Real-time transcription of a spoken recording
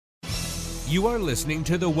You are listening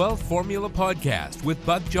to the Wealth Formula Podcast with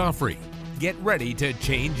Buck Joffrey. Get ready to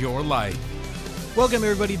change your life. Welcome,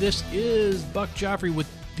 everybody. This is Buck Joffrey with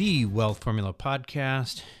the Wealth Formula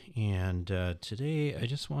Podcast. And today I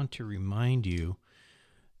just want to remind you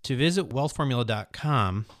to visit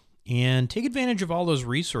wealthformula.com and take advantage of all those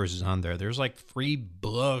resources on there. There's like free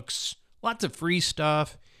books, lots of free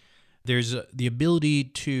stuff. There's the ability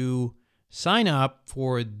to sign up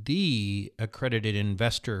for the Accredited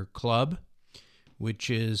Investor Club, which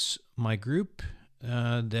is my group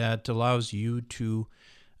that allows you to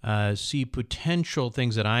see potential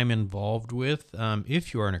things that I'm involved with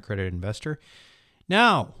if you are an accredited investor.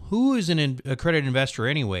 Now, who is an accredited investor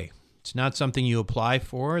anyway? It's not something you apply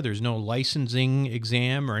for. There's no licensing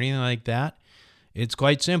exam or anything like that. It's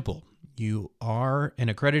quite simple. You are an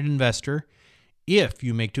accredited investor if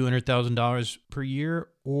you make $200,000 per year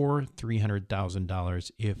or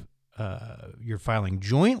 $300,000 if you're filing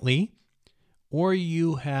jointly, or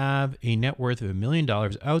you have a net worth of $1 million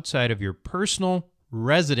outside of your personal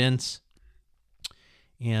residence.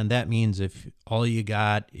 And that means if all you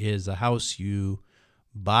got is a house you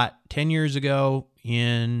bought 10 years ago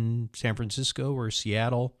in San Francisco or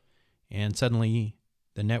Seattle, and suddenly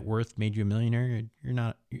the net worth made you a millionaire,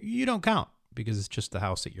 you don't count, because it's just the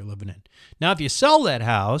house that you're living in. Now, if you sell that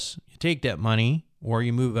house, you take that money, or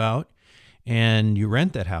you move out and you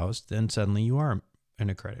rent that house, then suddenly you are an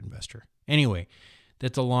accredited investor. Anyway,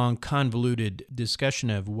 that's a long, convoluted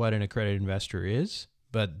discussion of what an accredited investor is,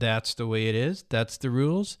 but that's the way it is. That's the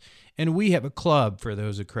rules. And we have a club for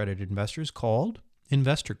those accredited investors called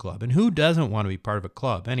Investor Club. And who doesn't want to be part of a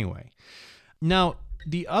club anyway? Now,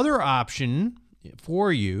 the other option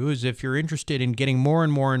for you is if you're interested in getting more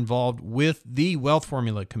and more involved with the Wealth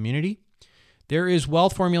Formula community, there is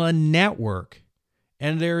Wealth Formula Network,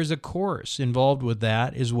 and there is a course involved with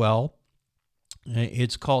that as well.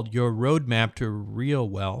 It's called Your Roadmap to Real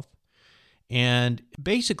Wealth. And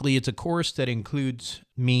basically, it's a course that includes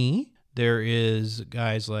me. There is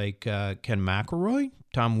guys like Ken McElroy,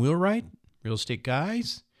 Tom Wheelwright, Real Estate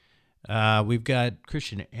Guys. We've got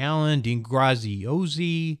Christian Allen, Dean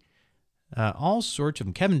Graziosi, all sorts of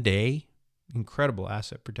them. Kevin Day, incredible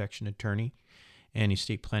asset protection attorney and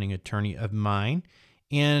estate planning attorney of mine.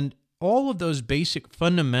 And all of those basic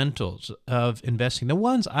fundamentals of investing, the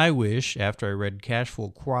ones I wish, after I read Cash Flow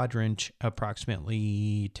Quadrant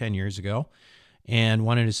approximately 10 years ago, and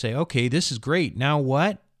wanted to say, okay, this is great. Now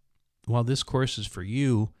what? Well, this course is for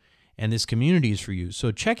you, and this community is for you.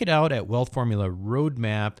 So check it out at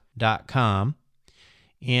wealthformularoadmap.com.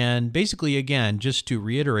 And basically, again, just to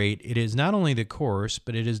reiterate, it is not only the course,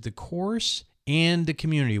 but it is the course and the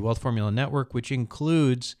community, Wealth Formula Network, which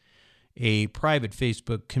includes a private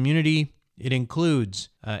Facebook community. It includes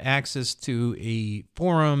access to a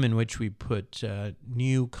forum in which we put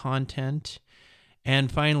new content.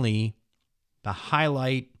 And finally, the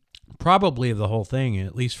highlight probably of the whole thing,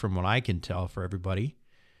 at least from what I can tell for everybody,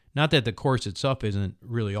 not that the course itself isn't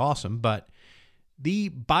really awesome, but the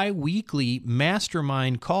bi-weekly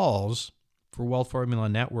mastermind calls for Wealth Formula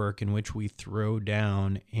Network, in which we throw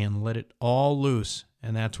down and let it all loose,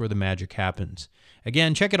 and that's where the magic happens.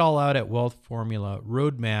 Again, check it all out at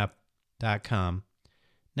wealthformularoadmap.com.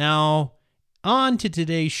 Now, on to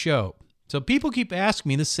today's show. So people keep asking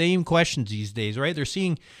me the same questions these days, right? They're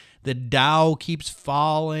seeing the Dow keeps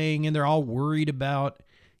falling, and they're all worried about,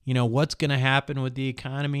 what's going to happen with the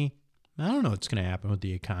economy. I don't know what's going to happen with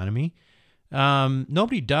the economy.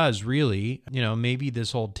 Nobody does really. Maybe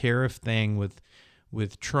this whole tariff thing with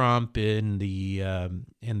Trump and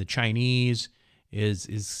the Chinese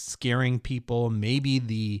is scaring people. Maybe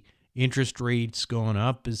the interest rates going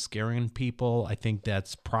up is scaring people. I think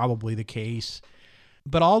that's probably the case.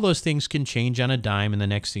 But all those things can change on a dime, and the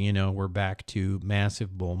next thing you know, we're back to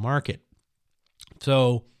massive bull market.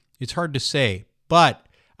 So it's hard to say, but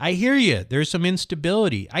I hear you. There's some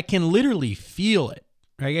instability. I can literally feel it.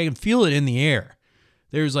 Right? I can feel it in the air.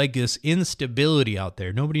 There's like this instability out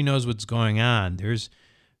there. Nobody knows what's going on. There's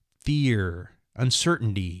fear,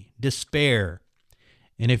 uncertainty, despair.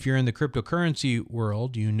 And if you're in the cryptocurrency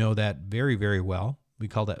world, you know that very, very well. We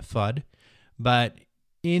call that FUD. But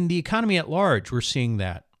in the economy at large, we're seeing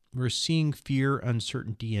that. We're seeing fear,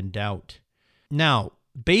 uncertainty, and doubt. Now,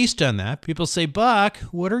 based on that, people say, Buck,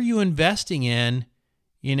 what are you investing in,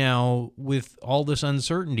 with all this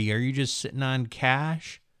uncertainty? Are you just sitting on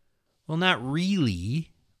cash? Well, not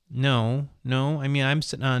really. No. I mean, I'm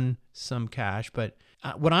sitting on some cash, but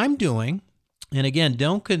what I'm doing, and again,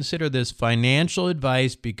 don't consider this financial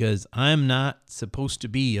advice, because I'm not supposed to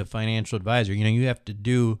be a financial advisor. You have to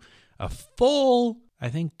do a full, I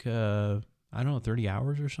think, 30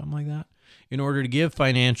 hours or something like that in order to give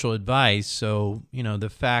financial advice. So, the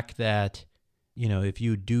fact that, if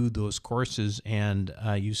you do those courses and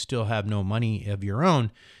you still have no money of your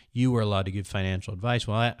own, you are allowed to give financial advice.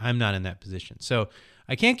 Well, I'm not in that position. So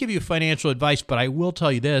I can't give you financial advice, but I will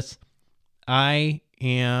tell you this. I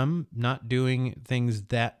am not doing things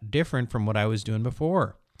that different from what I was doing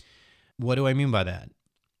before. What do I mean by that?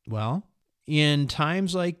 Well, in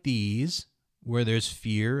times like these, where there's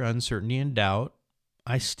fear, uncertainty, and doubt,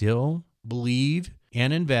 I still believe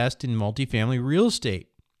and invest in multifamily real estate.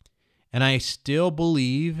 And I still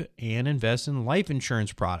believe and invest in life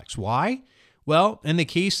insurance products. Why? Well, in the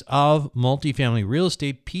case of multifamily real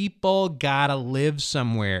estate, people gotta live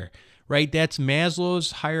somewhere, right? That's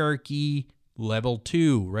Maslow's hierarchy level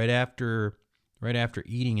 2, right after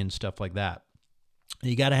eating and stuff like that.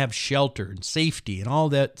 You gotta have shelter and safety and all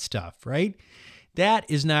that stuff, right? That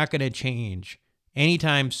is not gonna change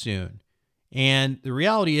anytime soon. And the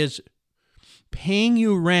reality is, paying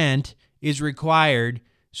you rent is required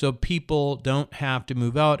so people don't have to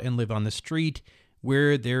move out and live on the street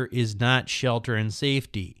where there is not shelter and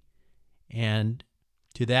safety. And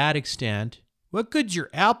to that extent, what good's your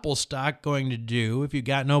Apple stock going to do if you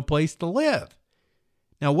got no place to live?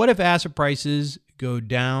 Now, what if asset prices go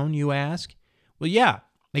down, you ask? Well, yeah,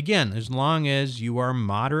 again, as long as you are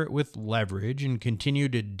moderate with leverage and continue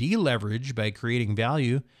to deleverage by creating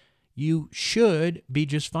value, you should be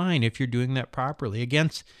just fine if you're doing that properly.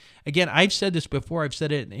 Again, I've said this before. I've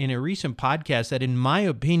said it in a recent podcast that in my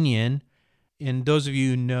opinion, and those of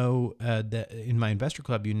you who know that in my investor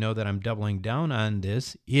club, you know that I'm doubling down on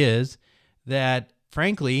this, is that,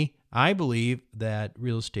 frankly, I believe that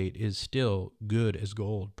real estate is still good as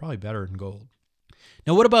gold, probably better than gold.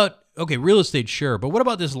 Now, what about, real estate, sure, but what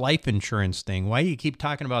about this life insurance thing? Why do you keep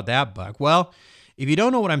talking about that, Buck? Well, if you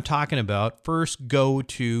don't know what I'm talking about, first go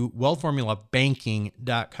to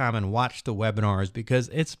wealthformulabanking.com and watch the webinars because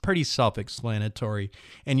it's pretty self-explanatory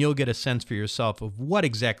and you'll get a sense for yourself of what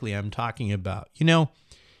exactly I'm talking about.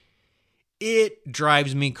 It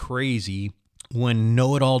drives me crazy when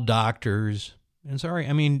know-it-all doctors, and sorry,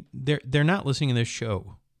 I mean, they're not listening to this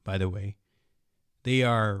show, by the way. They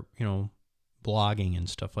are, blogging and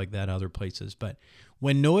stuff like that other places. But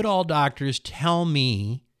when know-it-all doctors tell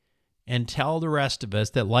me and tell the rest of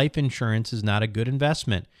us that life insurance is not a good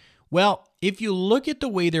investment. Well, if you look at the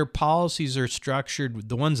way their policies are structured,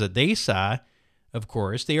 the ones that they saw, of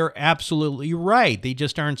course, they are absolutely right. They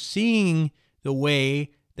just aren't seeing the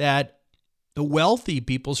way that the wealthy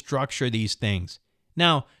people structure these things.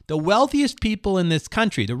 Now, the wealthiest people in this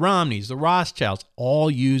country, the Romneys, the Rothschilds,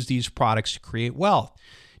 all use these products to create wealth.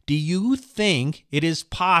 Do you think it is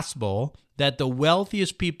possible that the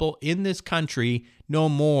wealthiest people in this country know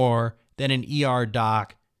more than an ER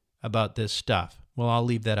doc about this stuff? Well, I'll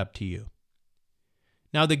leave that up to you.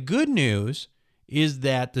 Now, the good news is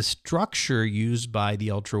that the structure used by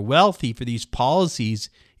the ultra wealthy for these policies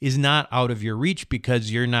is not out of your reach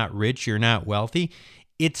because you're not rich, you're not wealthy.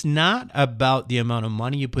 It's not about the amount of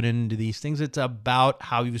money you put into these things. It's about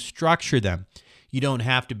how you structure them. You don't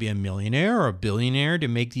have to be a millionaire or a billionaire to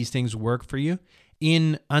make these things work for you.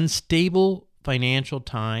 In unstable financial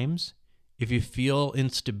times, if you feel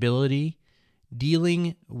instability,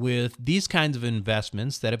 dealing with these kinds of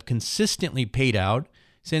investments that have consistently paid out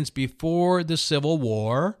since before the Civil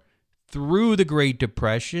War, through the Great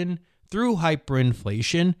Depression, through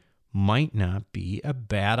hyperinflation, might not be a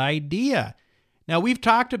bad idea. Now, we've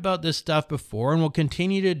talked about this stuff before and will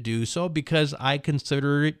continue to do so because I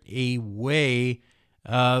consider it a way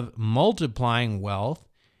of multiplying wealth.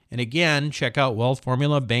 And again, check out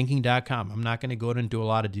wealthformulabanking.com. I'm not going to go into a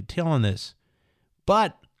lot of detail on this.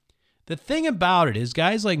 But the thing about it is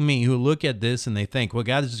guys like me who look at this and they think, well,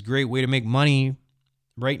 God, this is a great way to make money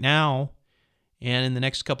right now and in the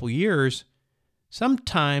next couple of years.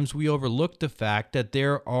 Sometimes we overlook the fact that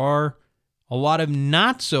there are a lot of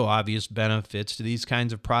not so obvious benefits to these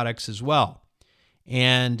kinds of products as well.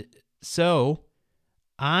 And so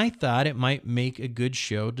I thought it might make a good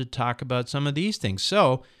show to talk about some of these things.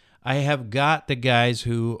 So I have got the guys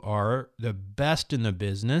who are the best in the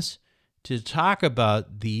business to talk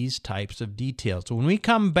about these types of details. So when we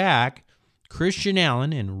come back, Christian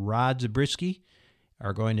Allen and Rod Zabriskie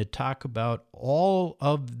are going to talk about all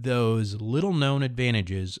of those little-known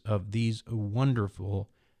advantages of these wonderful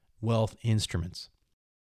wealth instruments.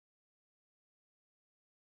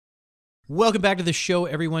 Welcome back to the show,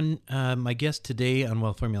 everyone. My guests today on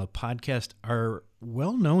Wealth Formula Podcast are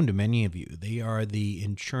well known to many of you. They are the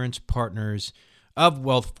insurance partners of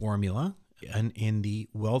Wealth Formula and in the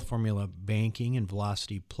Wealth Formula Banking and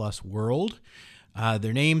Velocity Plus world.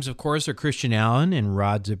 Their names, of course, are Christian Allen and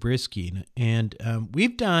Rod Zabriskie. And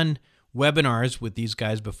we've done webinars with these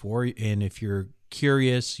guys before, and if you're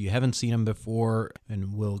curious, you haven't seen them before,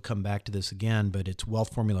 and we'll come back to this again, but it's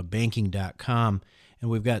wealthformulabanking.com, and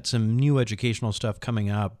we've got some new educational stuff coming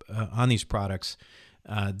up on these products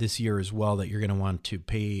this year as well that you're going to want to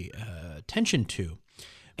pay attention to.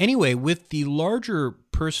 Anyway, with the larger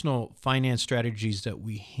personal finance strategies that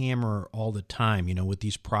we hammer all the time, with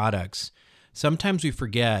these products, sometimes we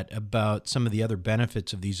forget about some of the other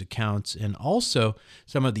benefits of these accounts and also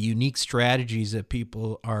some of the unique strategies that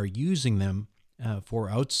people are using them for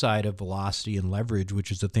outside of velocity and leverage, which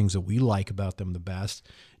is the things that we like about them the best,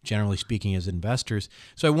 generally speaking, as investors.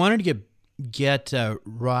 So I wanted to get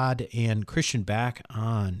Rod and Christian back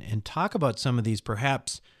on and talk about some of these,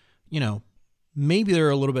 perhaps, maybe they're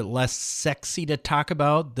a little bit less sexy to talk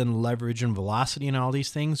about than leverage and velocity and all these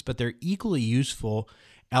things, but they're equally useful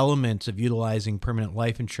elements of utilizing permanent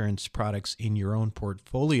life insurance products in your own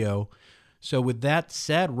portfolio. So with that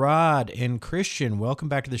said, Rod and Christian, welcome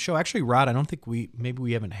back to the show. Actually, Rod, I don't think we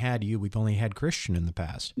haven't had you. We've only had Christian in the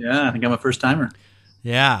past. Yeah, I think I'm a first timer.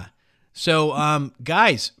 Yeah. So,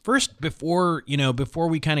 guys, first, before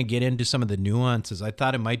we kind of get into some of the nuances, I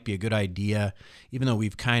thought it might be a good idea, even though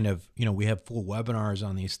we've kind of, we have full webinars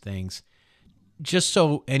on these things, just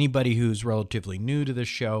so anybody who's relatively new to the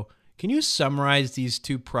show, can you summarize these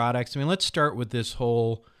two products? I mean, let's start with this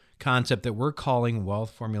whole concept that we're calling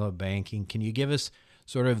Wealth Formula Banking. Can you give us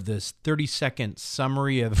sort of this 30-second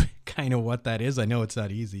summary of kind of what that is? I know it's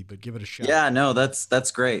not easy, but give it a shot. Yeah, no,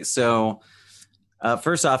 that's great. So,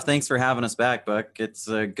 first off, thanks for having us back, Buck. It's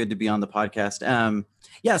good to be on the podcast.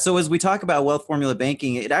 So as we talk about Wealth Formula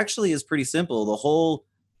Banking, it actually is pretty simple.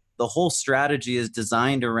 The whole strategy is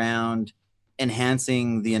designed around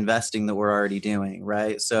enhancing the investing that we're already doing,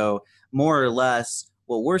 right? So more or less,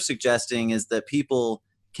 what we're suggesting is that people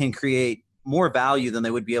can create more value than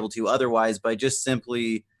they would be able to otherwise by just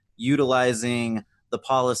simply utilizing the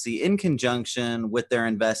policy in conjunction with their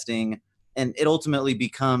investing, and it ultimately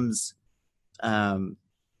becomes the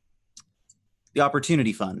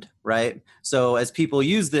opportunity fund, right? So as people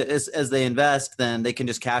use this, as they invest, then they can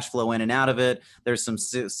just cash flow in and out of it. There's some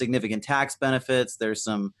significant tax benefits. There's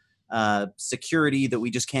some security that we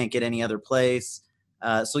just can't get any other place.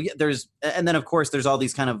 And then of course there's all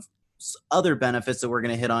these kind of other benefits that we're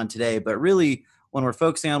going to hit on today. But really, when we're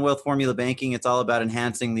focusing on Wealth Formula Banking, it's all about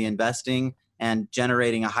enhancing the investing and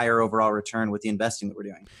generating a higher overall return with the investing that we're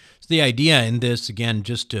doing. So the idea in this, again,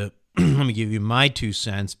 just to let me give you my 2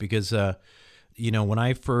 cents, because when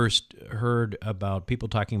I first heard about people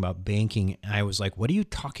talking about banking, I was like, what are you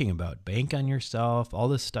talking about? Bank on yourself, all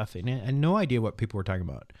this stuff. And I had no idea what people were talking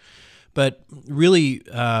about. But really,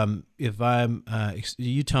 if I'm,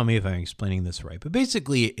 you tell me if I'm explaining this right. But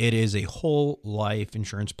basically, it is a whole life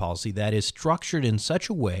insurance policy that is structured in such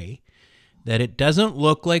a way that it doesn't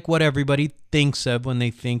look like what everybody thinks of when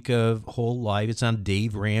they think of whole life. It's not a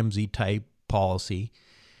Dave Ramsey type policy.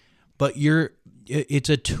 But it's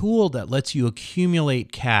a tool that lets you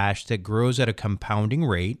accumulate cash that grows at a compounding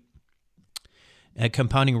rate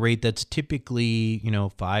that's typically,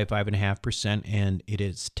 5.5%, and it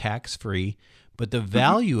is tax-free. But the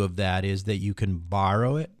value of that is that you can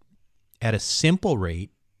borrow it at a simple rate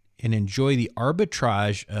and enjoy the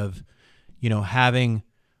arbitrage of, having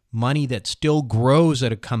money that still grows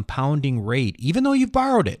at a compounding rate, even though you've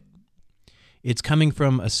borrowed it. It's coming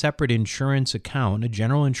from a separate insurance account, a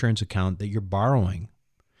general insurance account that you're borrowing.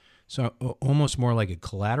 So almost more like a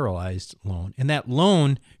collateralized loan. And that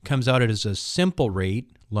loan comes out as a simple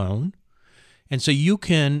rate loan. And so you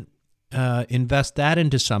can invest that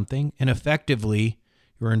into something, and effectively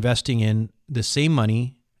you're investing in the same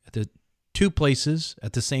money at the two places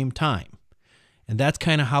at the same time. And that's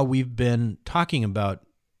kind of how we've been talking about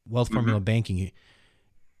Wealth Formula Banking.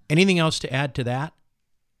 Anything else to add to that?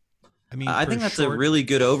 I think that's a really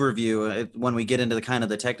good overview when we get into the kind of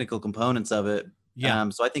the technical components of it. Yeah.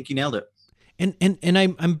 So I think you nailed it. And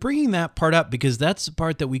I'm bringing that part up because that's the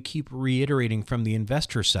part that we keep reiterating from the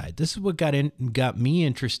investor side. This is what got me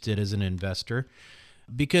interested as an investor,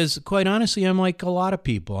 because quite honestly, I'm like a lot of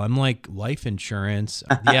people. I'm like life insurance.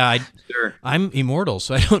 Yeah, Sure. I'm immortal,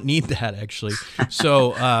 so I don't need that actually.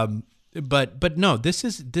 So, but no, this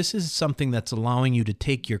is something that's allowing you to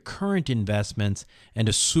take your current investments and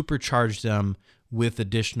to supercharge them with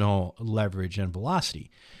additional leverage and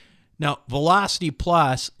velocity. Now, Velocity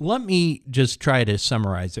Plus, let me just try to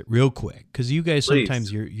summarize it real quick, because you guys Please.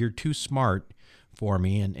 sometimes you're too smart for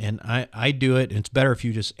me, and I do it, and it's better if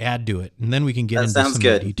you just add to it, and then we can get into some of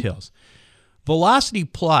the details. Velocity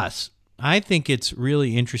Plus, I think it's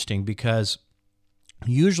really interesting because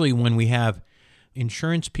usually when we have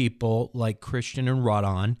insurance people like Christian and Rod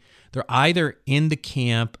on. They're either in the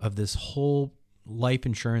camp of this whole life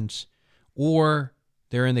insurance, or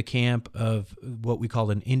they're in the camp of what we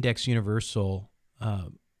call an index universal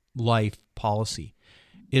life policy.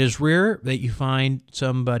 It is rare that you find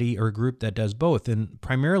somebody or a group that does both. And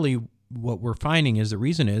primarily what we're finding is the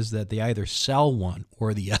reason is that they either sell one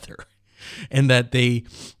or the other. And that they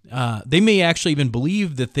may actually even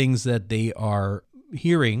believe the things that they are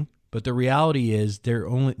hearing, but the reality is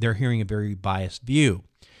they're hearing a very biased view.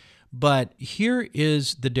 But here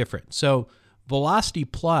is the difference. So Velocity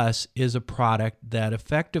Plus is a product that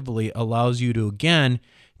effectively allows you to, again,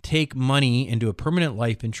 take money into a permanent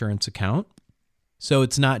life insurance account. So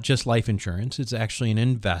it's not just life insurance, it's actually an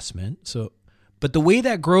investment. But the way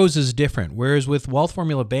that grows is different. Whereas with Wealth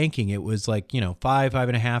Formula Banking, it was like,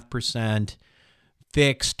 5.5%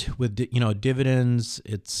 fixed with, dividends.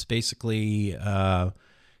 It's basically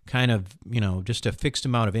kind of, just a fixed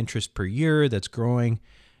amount of interest per year that's growing.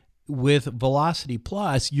 With Velocity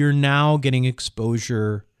Plus, you're now getting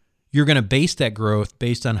exposure. You're going to base that growth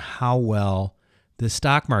based on how well the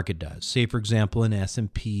stock market does. Say, for example, an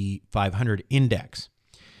S&P 500 index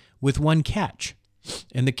with one catch.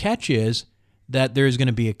 And the catch is that there's going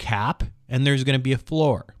to be a cap and there's going to be a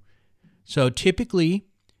floor. So typically,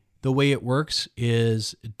 the way it works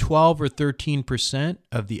is 12 or 13%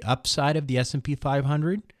 of the upside of the S&P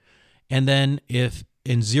 500, and then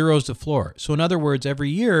and zero is the floor. So in other words, every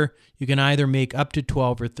year you can either make up to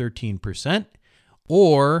 12 or 13%,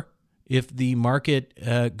 or if the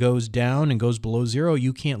market goes down and goes below zero,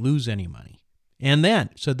 you can't lose any money. And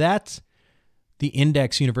then, so that's the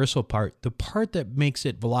index universal part. The part that makes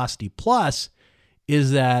it Velocity Plus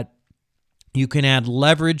is that you can add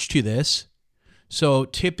leverage to this. So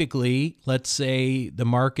typically, let's say the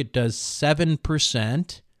market does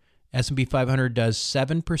 7%, S&P 500 does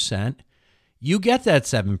 7%, you get that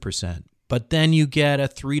 7%, but then you get a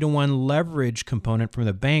 3-to-1 leverage component from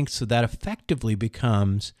the bank, so that effectively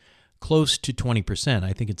becomes close to 20%.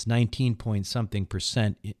 I think it's 19 point something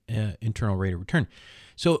percent internal rate of return.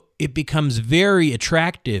 So it becomes very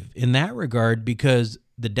attractive in that regard because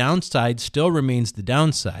the downside still remains the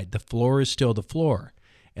downside. The floor is still the floor.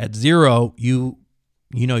 At zero, you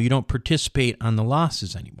don't participate on the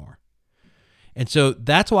losses anymore. And so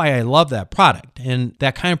that's why I love that product. And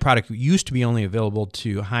that kind of product used to be only available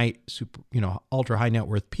to ultra high net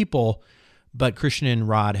worth people. But Christian and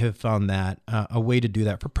Rod have found that a way to do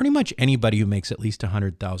that for pretty much anybody who makes at least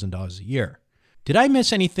 $100,000 a year. Did I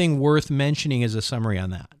miss anything worth mentioning as a summary on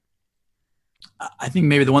that? I think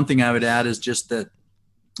maybe the one thing I would add is just that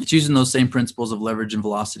it's using those same principles of leverage and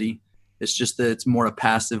velocity. It's just that it's more a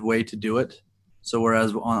passive way to do it. So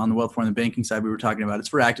whereas on the Wealth Formula Banking side, we were talking about it's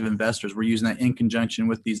for active investors. We're using that in conjunction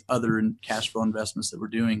with these other cash flow investments that we're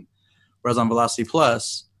doing. Whereas on Velocity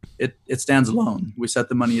Plus, it stands alone. We set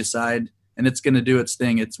the money aside, and it's going to do its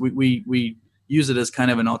thing. We use it as kind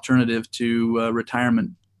of an alternative to a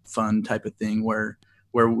retirement fund type of thing, where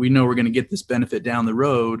we know we're going to get this benefit down the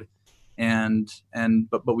road,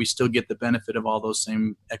 but we still get the benefit of all those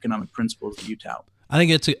same economic principles that you tout. I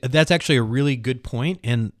think that's actually a really good point,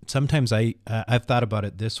 and sometimes I've thought about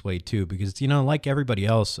it this way too, because like everybody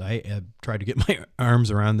else, I try to get my arms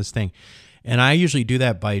around this thing, and I usually do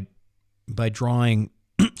that by drawing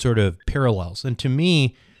sort of parallels. And to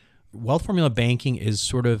me, Wealth Formula Banking is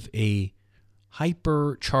sort of a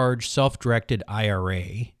hypercharged, self-directed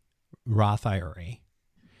IRA, Roth IRA,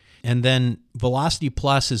 and then Velocity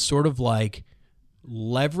Plus is sort of like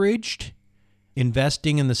leveraged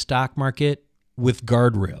investing in the stock market with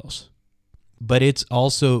guardrails, but it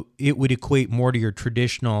would equate more to your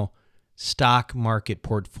traditional stock market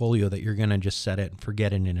portfolio that you're going to just set it and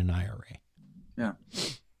forget it in an IRA. Yeah.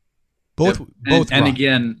 Both. And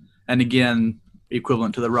again,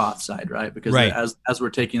 equivalent to the Roth side, right? Because as we're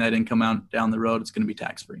taking that income out down the road, it's going to be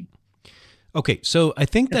tax free. Okay, so I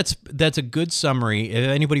think that's a good summary. If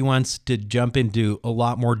anybody wants to jump into a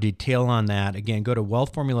lot more detail on that, again, go to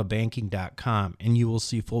wealthformulabanking.com and you will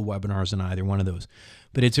see full webinars on either one of those.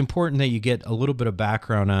 But it's important that you get a little bit of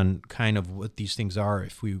background on kind of what these things are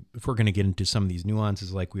if we're going to get into some of these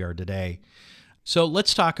nuances like we are today. So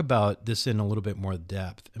let's talk about this in a little bit more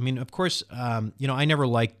depth. I mean, of course, I never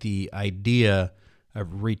liked the idea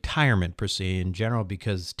of retirement per se in general,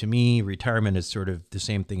 because to me, retirement is sort of the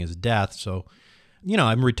same thing as death. So,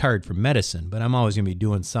 I'm retired from medicine, but I'm always going to be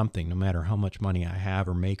doing something no matter how much money I have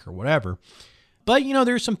or make or whatever. But,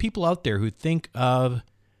 there's some people out there who think of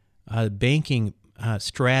banking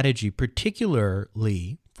strategy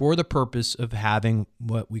particularly for the purpose of having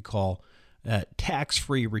what we call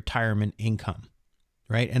tax-free retirement income,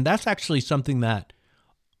 right? And that's actually something that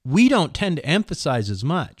we don't tend to emphasize as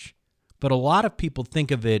much, but a lot of people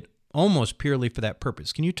think of it almost purely for that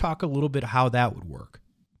purpose. Can you talk a little bit how that would work?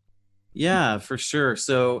 Yeah, for sure.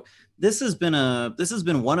 So this has been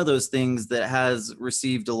one of those things that has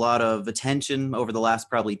received a lot of attention over the last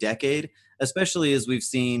probably decade, especially as we've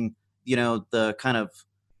seen, the kind of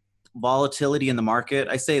volatility in the market.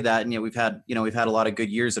 I say that, and we've had a lot of good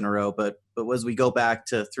years in a row, but as we go back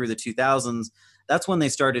to through the 2000s, that's when they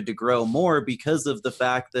started to grow more because of the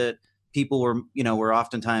fact that people were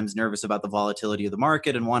oftentimes nervous about the volatility of the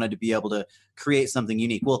market and wanted to be able to create something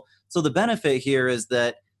unique. Well, so the benefit here is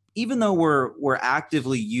that even though we're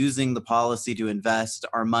actively using the policy to invest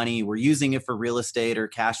our money, we're using it for real estate or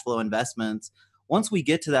cash flow investments. Once we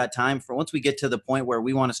get to the point where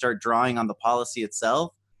we want to start drawing on the policy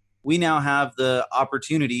itself, we now have the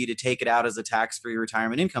opportunity to take it out as a tax-free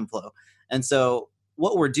retirement income flow. And so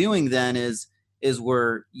what we're doing then is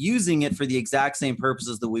we're using it for the exact same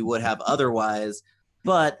purposes that we would have otherwise.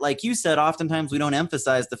 But like you said, oftentimes we don't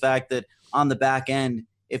emphasize the fact that on the back end,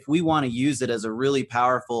 if we want to use it as a really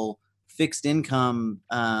powerful fixed income,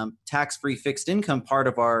 tax-free fixed income part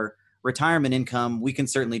of our retirement income, we can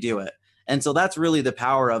certainly do it. And so that's really the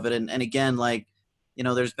power of it. And again,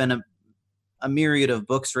 there's been a myriad of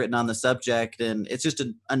books written on the subject, and it's just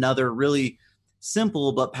another really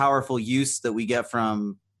simple but powerful use that we get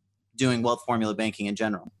from doing wealth formula banking in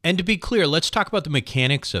general. And to be clear, let's talk about the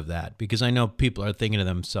mechanics of that, because I know people are thinking to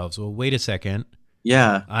themselves, well, wait a second.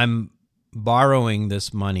 Yeah. I'm borrowing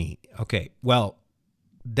this money. Okay, well,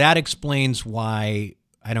 that explains why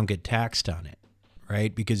I don't get taxed on it,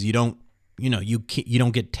 right? Because you don't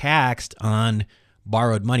get taxed on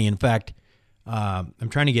borrowed money. In fact, I'm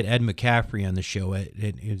trying to get Ed McCaffrey on the show.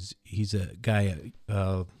 He's a guy,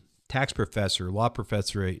 tax professor, law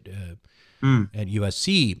professor at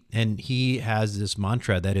USC, and he has this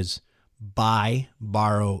mantra that is buy,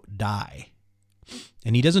 borrow, die.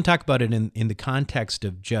 And he doesn't talk about it in the context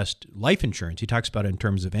of just life insurance. He talks about it in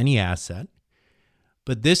terms of any asset.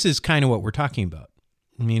 But this is kind of what we're talking about.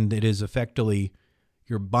 I mean, it is effectively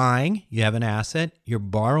you're buying, you have an asset, you're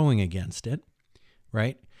borrowing against it,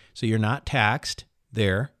 right? So you're not taxed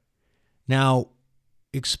there. Now,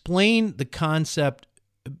 explain the concept,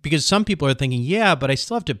 because some people are thinking, yeah, but I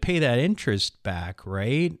still have to pay that interest back,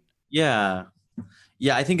 right? Yeah.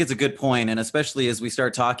 Yeah, I think it's a good point. And especially as we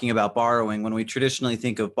start talking about borrowing, when we traditionally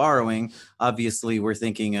think of borrowing, obviously we're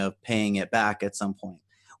thinking of paying it back at some point,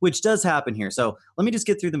 which does happen here. So let me just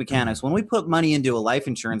get through the mechanics. When we put money into a life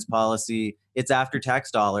insurance policy, it's after tax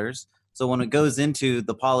dollars. So when it goes into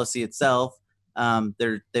the policy itself,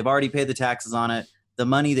 they've already paid the taxes on it. The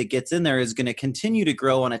money that gets in there is going to continue to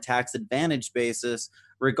grow on a tax advantage basis,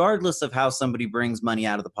 regardless of how somebody brings money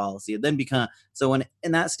out of the policy. It then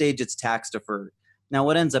in that stage, it's tax deferred. Now,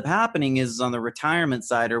 what ends up happening is on the retirement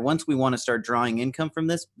side, or once we want to start drawing income from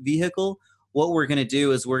this vehicle, what we're going to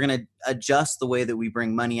do is we're going to adjust the way that we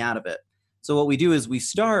bring money out of it. So what we do is we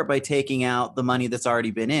start by taking out the money that's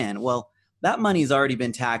already been in. Well, that money's already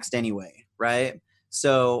been taxed anyway, right?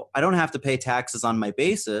 So I don't have to pay taxes on my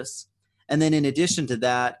basis. And then in addition to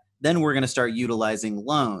that, then we're going to start utilizing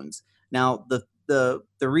loans. Now, the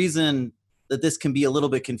reason that this can be a little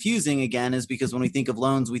bit confusing again is because when we think of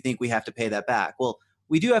loans, we think we have to pay that back. Well,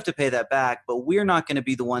 we do have to pay that back, but we're not going to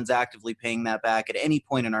be the ones actively paying that back at any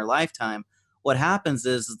point in our lifetime. What happens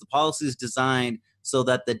is the policy is designed so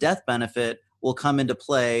that the death benefit will come into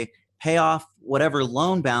play, pay off whatever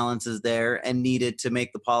loan balance is there and needed to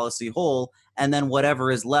make the policy whole, and then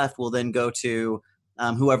whatever is left will then go to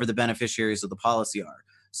whoever the beneficiaries of the policy are.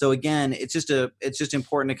 So again, it's just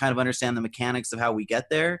important to kind of understand the mechanics of how we get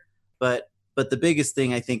there. But the biggest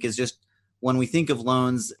thing I think is just when we think of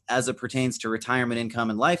loans as it pertains to retirement income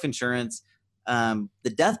and life insurance,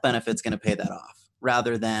 the death benefit's going to pay that off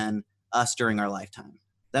rather than us during our lifetime.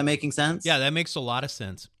 That making sense? Yeah, that makes a lot of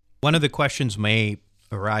sense. One of the questions may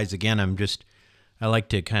arise again. I like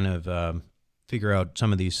to kind of figure out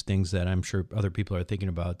some of these things that I'm sure other people are thinking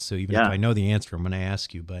about. So even if I know the answer, I'm going to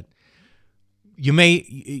ask you. But you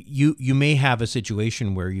may have a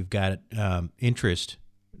situation where you've got interest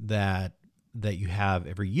that you have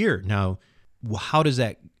every year. Now, how does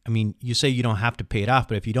that? I mean, you say you don't have to pay it off,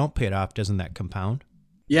 but if you don't pay it off, doesn't that compound?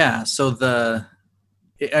 Yeah. So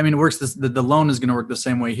it works. The loan is going to work the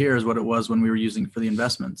same way here as what it was when we were using it for the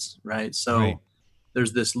investments, right? So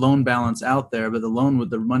there's this loan balance out there, but the loan with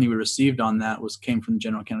the money we received on that came from the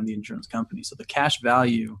general account of the insurance company. So the cash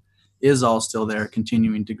value is all still there,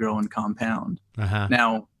 continuing to grow and compound. Uh-huh.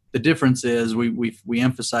 Now, the difference is we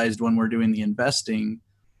emphasized when we're doing the investing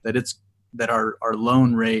that our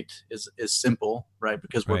loan rate is simple, right?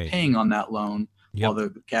 Because we're paying on that loan while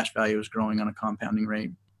the cash value is growing on a compounding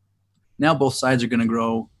rate. now both sides are going to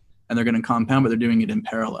grow and they're going to compound, but they're doing it in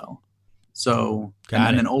parallel. So,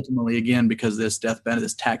 and then ultimately, again, because this death benefit,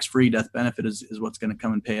 this tax-free death benefit is what's going to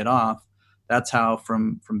come and pay it off. That's how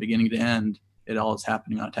from beginning to end, it all is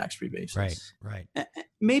happening on a tax-free basis. Right.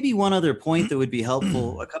 Maybe one other point that would be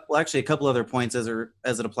helpful, a couple other points as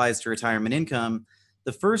it applies to retirement income.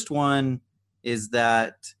 The first one is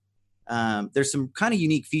that there's some kind of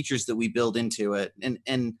unique features that we build into it.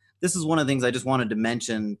 And this is one of the things I just wanted to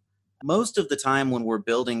mention. Most of the time when we're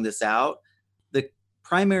building this out, the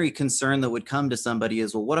primary concern that would come to somebody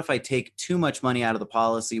is, well, what if I take too much money out of the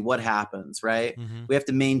policy? What happens, right? Mm-hmm. We have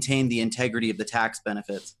to maintain the integrity of the tax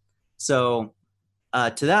benefits. So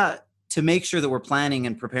to make sure that we're planning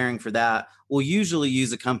and preparing for that, we'll usually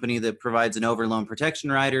use a company that provides an overloan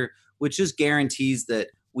protection rider, which just guarantees that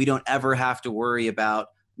we don't ever have to worry about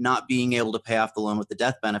not being able to pay off the loan with the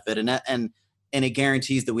death benefit. And it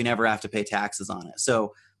guarantees that we never have to pay taxes on it.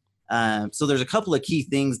 So there's a couple of key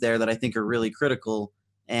things there that I think are really critical,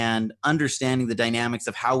 and understanding the dynamics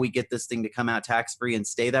of how we get this thing to come out tax-free and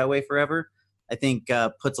stay that way forever, I think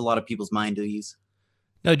puts a lot of people's mind at ease.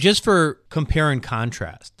 Now, just for compare and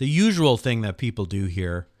contrast, the usual thing that people do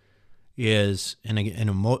here is,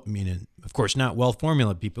 of course, not Wealth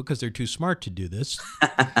Formula people because they're too smart to do this.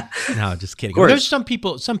 No, just kidding. There's some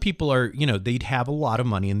people are, they'd have a lot of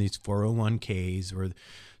money in these 401ks or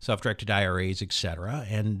self-directed IRAs, et cetera.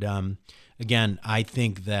 And again, I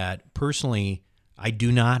think that personally, I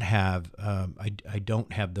do not have, I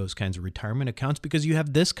don't have those kinds of retirement accounts because you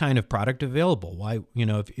have this kind of product available. Why,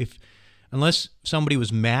 if unless somebody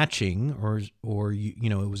was matching or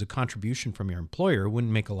it was a contribution from your employer, it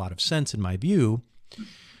wouldn't make a lot of sense in my view.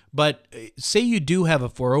 But say you do have a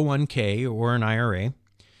 401k or an IRA,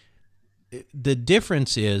 the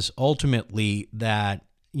difference is ultimately that,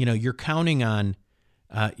 you're counting on,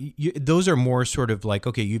 those are more sort of like,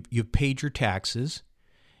 okay, you've paid your taxes,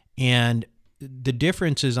 and the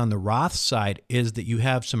difference is on the Roth side is that you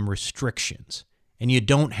have some restrictions and you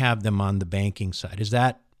don't have them on the banking side. Is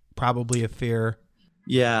that probably a fair?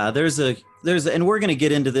 Yeah, and we're going to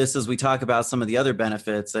get into this as we talk about some of the other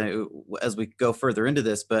benefits as we go further into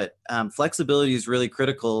this, but flexibility is really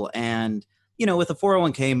critical. And, with a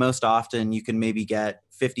 401k, most often you can maybe get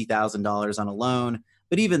 $50,000 on a loan,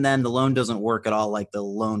 but even then the loan doesn't work at all like the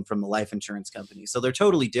loan from the life insurance company. So they're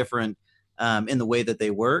totally different in the way that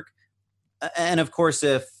they work. And of course,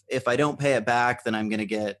 if I don't pay it back, then I'm going to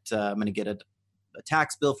get a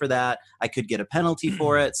tax bill for that. I could get a penalty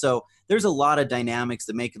for it. So there's a lot of dynamics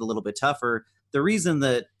that make it a little bit tougher. The reason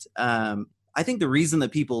that I think the reason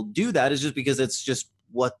that people do that is just because it's just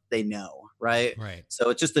what they know, right? Right. So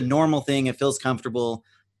it's just the normal thing. It feels comfortable,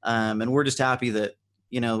 and we're just happy that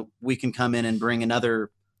we can come in and bring another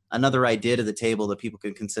idea to the table that people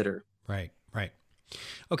can consider. Right.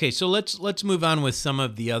 Okay, so let's move on with some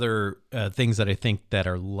of the other things that I think that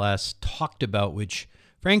are less talked about, which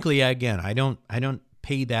frankly, again, I don't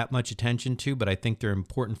pay that much attention to, but I think they're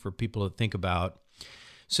important for people to think about.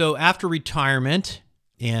 So after retirement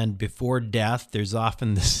and before death, there's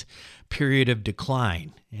often this period of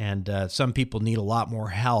decline, and some people need a lot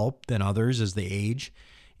more help than others as they age.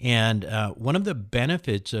 And one of the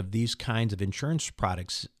benefits of these kinds of insurance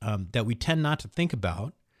products that we tend not to think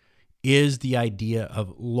about is the idea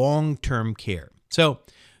of long-term care. So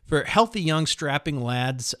for healthy young strapping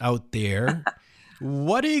lads out there,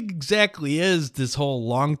 what exactly is this whole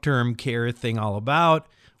long-term care thing all about?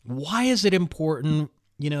 Why is it important?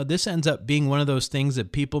 This ends up being one of those things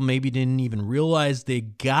that people maybe didn't even realize they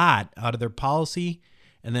got out of their policy,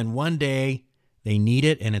 and then one day they need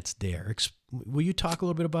it and it's there. Will you talk a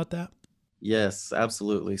little bit about that? Yes,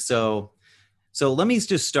 absolutely. So let me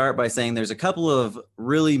just start by saying there's a couple of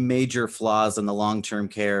really major flaws in the long-term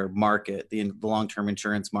care market, the long-term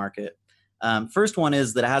insurance market. First one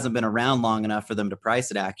is that it hasn't been around long enough for them to price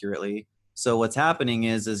it accurately. So what's happening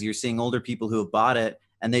is you're seeing older people who have bought it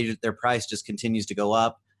and their price just continues to go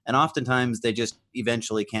up. And oftentimes they just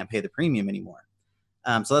eventually can't pay the premium anymore.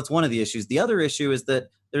 So that's one of the issues. The other issue is that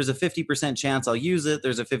there's a 50% chance I'll use it.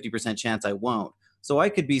 There's a 50% chance I won't. So I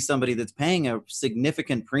could be somebody that's paying a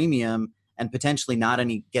significant premium and potentially not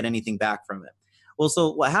get anything back from it. Well, so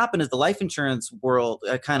what happened is the life insurance world,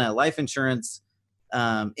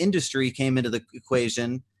 industry came into the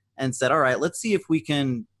equation and said, all right, let's see if we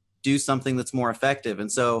can do something that's more effective. And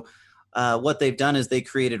so what they've done is they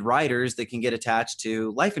created riders that can get attached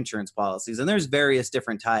to life insurance policies. And there's various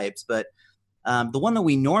different types, but the one that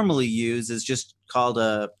we normally use is just called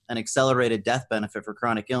an accelerated death benefit for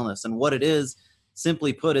chronic illness. And what it is,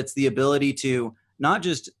 simply put, it's the ability to not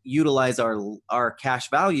just utilize our cash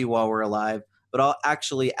value while we're alive, but I'll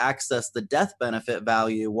actually access the death benefit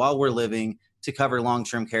value while we're living to cover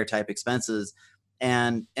long-term care type expenses.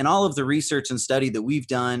 And in all of the research and study that we've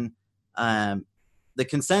done, the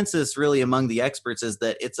consensus really among the experts is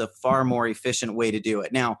that it's a far more efficient way to do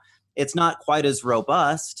it. Now, it's not quite as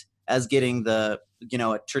robust as getting a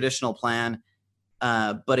traditional plan.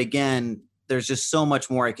 But again, there's just so much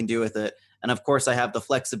more I can do with it. And of course, I have the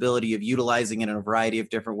flexibility of utilizing it in a variety of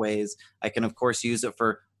different ways. I can, of course, use it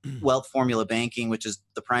for wealth formula banking, which is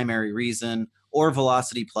the primary reason, or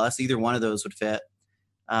Velocity Plus. Either one of those would fit.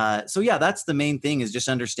 So yeah, that's the main thing, is just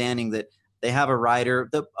understanding that they have a rider.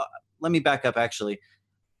 Let me back up, actually.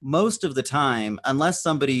 Most of the time, unless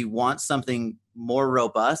somebody wants something more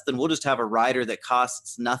robust, then we'll just have a rider that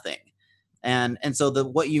costs nothing. And so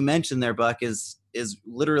what you mentioned there, Buck, is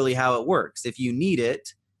literally how it works. If you need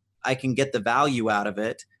it, I can get the value out of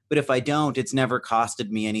it. But if I don't, it's never costed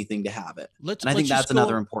me anything to have it. And I think that's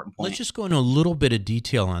another important point. Let's just go into a little bit of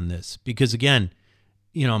detail on this, because again,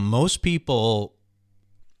 most people,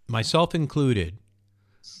 myself included,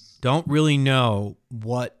 don't really know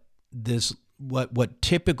what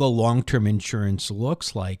typical long-term insurance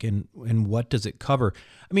looks like and what does it cover.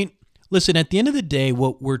 I mean, listen, at the end of the day,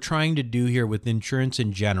 what we're trying to do here with insurance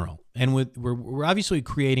in general, and we're obviously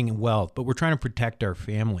creating wealth, but we're trying to protect our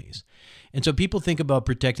families. And so people think about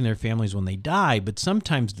protecting their families when they die, but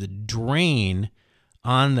sometimes the drain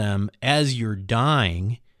on them as you're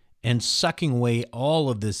dying and sucking away all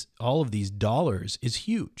of these dollars is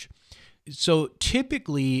huge. So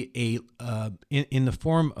typically in the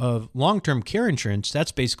form of long-term care insurance,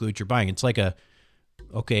 that's basically what you're buying. It's like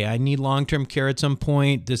okay, I need long-term care at some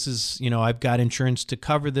point. This is, I've got insurance to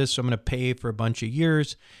cover this, so I'm going to pay for a bunch of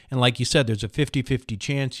years. And like you said, there's a 50-50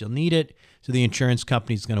 chance you'll need it. So the insurance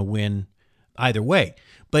company's going to win either way.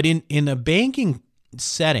 But in a banking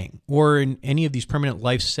setting or in any of these permanent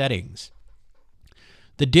life settings,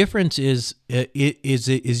 the difference is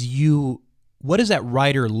what does that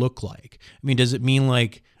rider look like? I mean, does it mean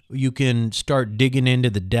like you can start digging into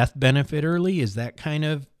the death benefit early? Is that kind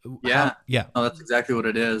of yeah. No, that's exactly what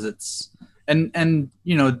it is. It's and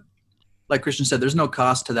like Christian said, there's no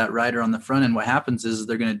cost to that rider on the front end. What happens is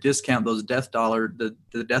they're going to discount those the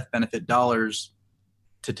death benefit dollars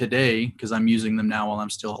to today, because I'm using them now while I'm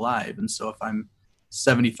still alive. And so if I'm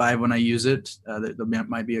 75 when I use it, there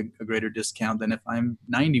might be a greater discount than if I'm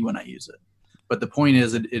 90 when I use it. But the point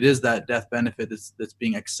is, it is that death benefit that's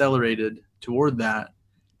being accelerated toward that.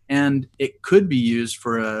 And it could be used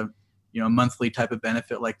for a monthly type of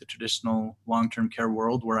benefit, like the traditional long-term care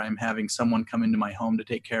world, where I'm having someone come into my home to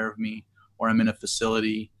take care of me, or I'm in a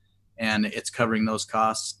facility and it's covering those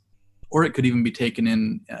costs. Or it could even be taken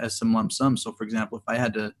in as some lump sum. So for example, if I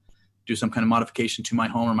had to do some kind of modification to my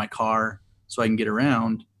home or my car so I can get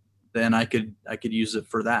around, then I could use it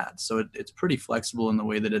for that. So it's pretty flexible in the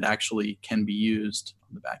way that it actually can be used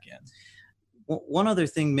on the back end. One other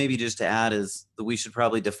thing maybe just to add is that we should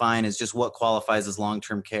probably define is just what qualifies as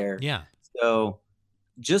long-term care. Yeah. So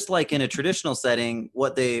just like in a traditional setting,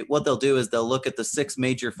 what they'll do is they'll look at the 6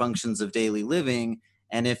 major functions of daily living.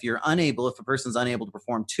 And if a person's unable to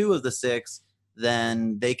perform 2 of the 6,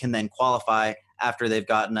 then they can then qualify after they've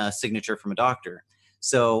gotten a signature from a doctor.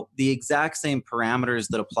 So the exact same parameters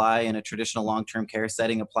that apply in a traditional long-term care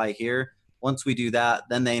setting apply here. Once we do that,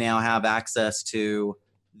 then they now have access to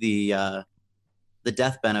the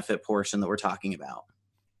death benefit portion that we're talking about.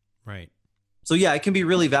 Right. So yeah, it can be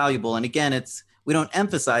really valuable. And again, we don't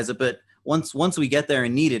emphasize it, but once we get there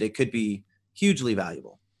and need it, it could be hugely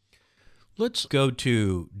valuable. Let's go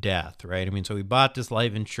to death, right? I mean, so we bought this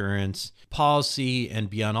life insurance policy, and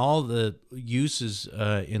beyond all the uses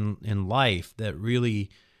in life that really,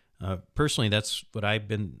 personally, that's what I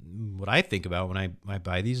think about when I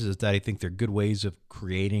buy these, is that I think they're good ways of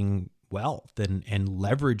creating wealth and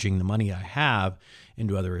leveraging the money I have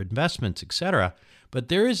into other investments, etc. But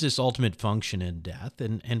there is this ultimate function in death,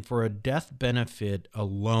 and for a death benefit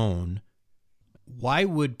alone, why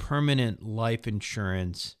would permanent life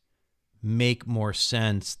insurance make more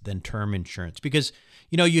sense than term insurance? Because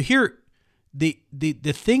you hear the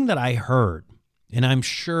thing that I heard, and I'm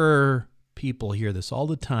sure people hear this all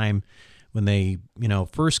the time when they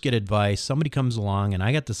first get advice. Somebody comes along, and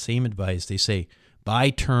I got the same advice. They say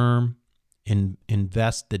buy term and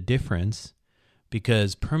invest the difference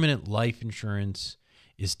because permanent life insurance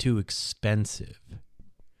is too expensive,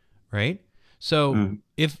 right? So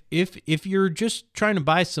if you're just trying to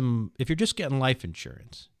buy if you're just getting life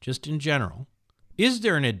insurance, just in general, is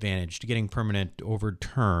there an advantage to getting permanent over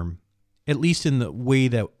term, at least in the way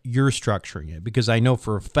that you're structuring it? Because I know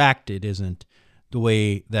for a fact it isn't the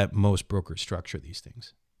way that most brokers structure these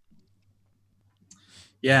things.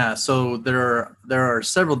 Yeah, so there are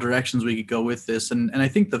several directions we could go with this, and I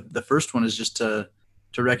think the first one is just to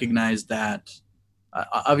recognize that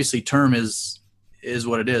obviously term is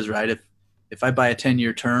what it is, right? If I buy a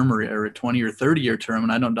 10-year term or a 20 or 30-year term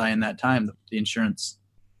and I don't die in that time, the insurance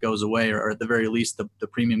goes away, or at the very least the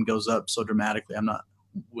premium goes up so dramatically I'm not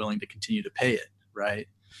willing to continue to pay it, right?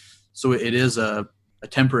 So it is a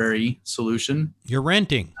temporary solution. You're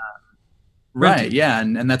renting. Right. Yeah.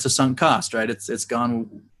 And that's a sunk cost, right? It's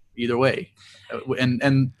gone either way.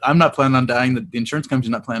 And I'm not planning on dying. The insurance company's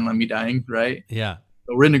not planning on me dying. Right. Yeah.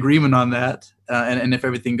 So we're in agreement on that. And if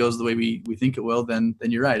everything goes the way we think it will, then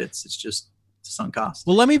you're right. It's just a sunk cost.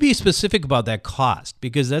 Well, let me be specific about that cost,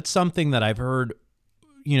 because that's something that I've heard,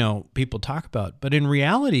 people talk about. But in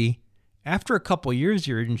reality, after a couple of years,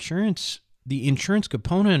 the insurance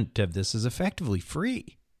component of this is effectively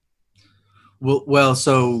free. Well,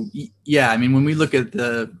 so yeah, I mean, when we look at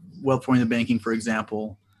the wealth formula banking, for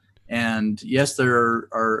example, and yes, there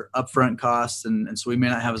are upfront costs, and so we may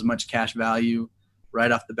not have as much cash value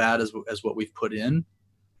right off the bat as what we've put in.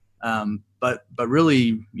 But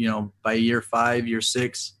really, by year 5, year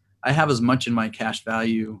 6, I have as much in my cash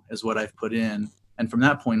value as what I've put in, and from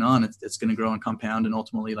that point on, it's going to grow and compound, and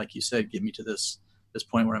ultimately, like you said, get me to this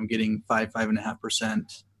point where I'm getting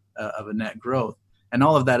 5.5% of a net growth, and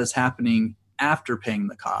all of that is happening after paying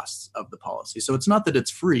the costs of the policy. So it's not that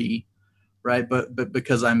it's free, right? But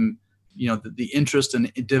because I'm, the interest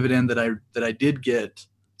and dividend that I did get,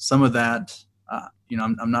 some of that, I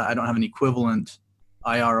don't have an equivalent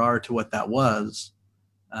IRR to what that was.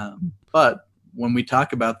 But when we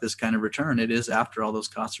talk about this kind of return, it is after all those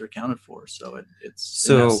costs are accounted for. So it's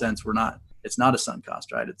in that sense, it's not a sunk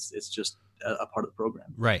cost, right? It's just a part of the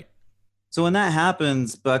program. Right. So when that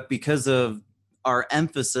happens, Buck, because of our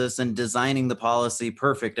emphasis in designing the policy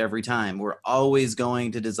perfect every time, we're always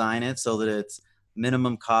going to design it so that it's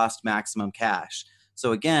minimum cost, maximum cash.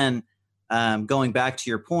 So again, going back to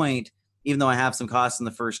your point, even though I have some costs in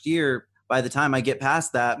the first year, by the time I get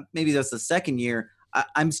past that, maybe that's the second year,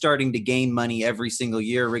 I'm starting to gain money every single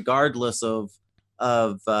year, regardless of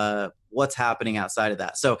what's happening outside of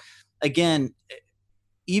that. So again,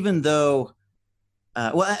 even though,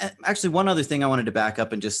 actually one other thing I wanted to back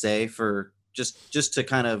up and just say for just to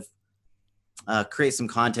kind of create some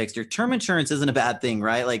context here. Term insurance isn't a bad thing,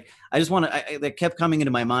 right? Like that kept coming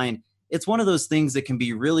into my mind. It's one of those things that can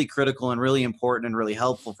be really critical and really important and really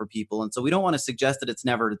helpful for people. And so we don't want to suggest that it's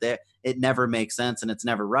never there. It never makes sense and it's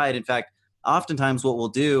never right. In fact, oftentimes what we'll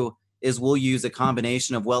do is we'll use a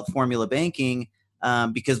combination of wealth formula banking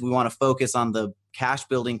because we want to focus on the cash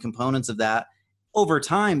building components of that. Over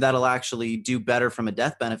time, that'll actually do better from a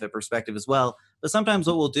death benefit perspective as well. But sometimes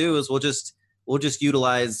what we'll do is we'll just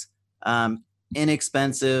utilize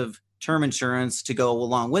inexpensive term insurance to go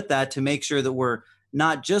along with that to make sure that we're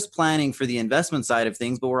not just planning for the investment side of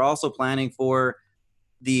things, but we're also planning for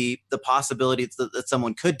the possibility that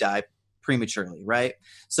someone could die prematurely, right?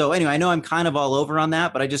 So anyway, I know I'm kind of all over on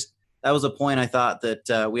that, but that was a point I thought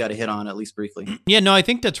that we ought to hit on at least briefly. Yeah, no, I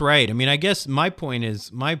think that's right. I mean, I guess my point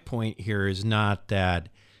here is not that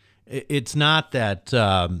it's not that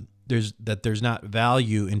there's not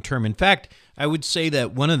value in term. In fact, I would say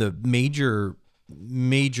that one of the major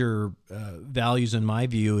values in my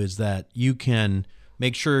view is that you can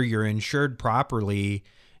make sure you're insured properly,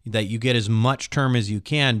 that you get as much term as you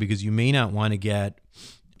can, because you may not want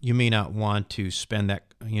to spend that,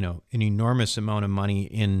 an enormous amount of money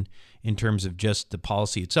in terms of just the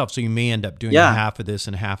policy itself. So you may end up doing half of this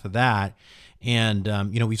and half of that. And,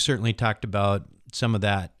 we've certainly talked about some of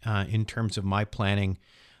that in terms of my planning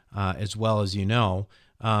as well, as you know.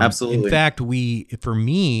 Absolutely. In fact, for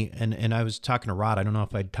me, and I was talking to Rod, I don't know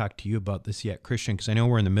if I'd talked to you about this yet, Christian, because I know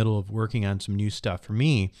we're in the middle of working on some new stuff. For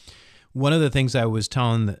me, one of the things I was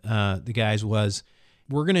telling the guys was,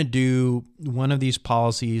 we're going to do one of these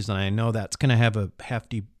policies, and I know that's going to have a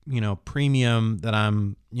hefty, premium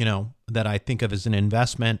that that I think of as an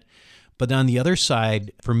investment. But on the other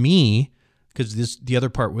side, for me, because the other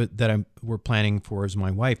part that we're planning for is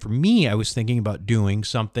my wife. For me, I was thinking about doing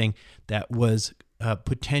something that was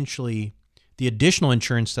potentially the additional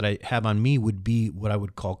insurance that I have on me would be what I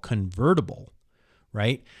would call convertible,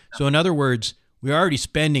 right? So in other words, we're already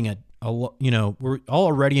spending we're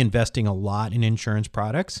already investing a lot in insurance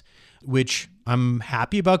products, which I'm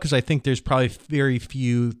happy about because I think there's probably very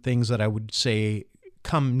few things that I would say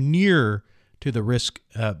come near to the risk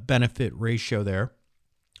benefit ratio there.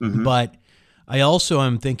 Mm-hmm. But I also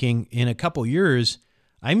am thinking in a couple years,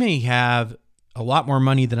 I may have a lot more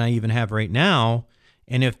money than I even have right now.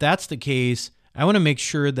 And if that's the case, I want to make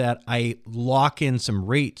sure that I lock in some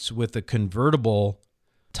rates with a convertible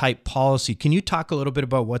type policy. Can you talk a little bit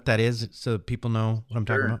about what that is so people know what I'm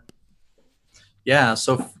talking Sure. about? Yeah.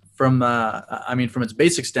 So from its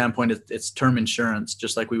basic standpoint, it's term insurance,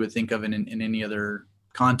 just like we would think of in any other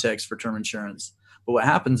context for term insurance. But what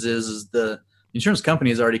happens is the insurance company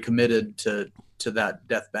is already committed to that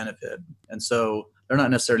death benefit. And so they're not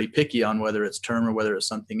necessarily picky on whether it's term or whether it's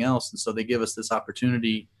something else. And so they give us this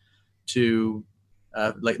opportunity to,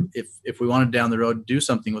 like if we wanted down the road do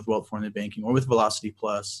something with Wealth Formula Banking or with Velocity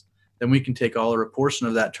Plus, then we can take all or a portion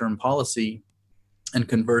of that term policy and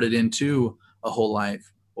convert it into a whole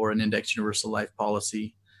life or an index universal life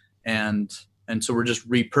policy. And so we're just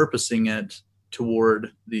repurposing it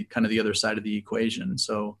toward the kind of the other side of the equation.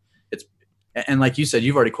 So and like you said,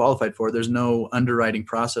 you've already qualified for it. There's no underwriting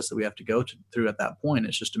process that we have to go through at that point.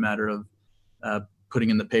 It's just a matter of putting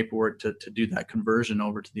in the paperwork to do that conversion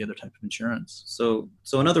over to the other type of insurance. So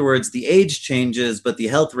in other words, the age changes, but the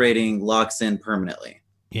health rating locks in permanently.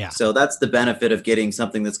 Yeah. So that's the benefit of getting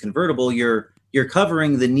something that's convertible. You're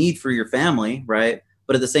covering the need for your family, right?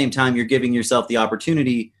 But at the same time, you're giving yourself the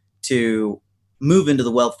opportunity to move into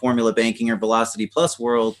the Wealth Formula Banking or Velocity Plus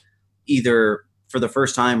world, either for the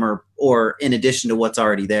first time or in addition to what's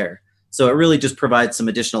already there. So it really just provides some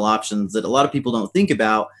additional options that a lot of people don't think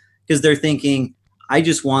about, because they're thinking, I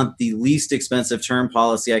just want the least expensive term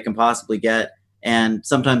policy I can possibly get. And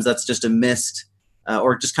sometimes that's just a missed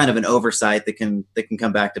or just kind of an oversight that can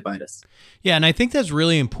come back to bite us. Yeah. And I think that's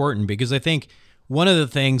really important, because I think one of the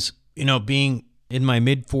things, being in my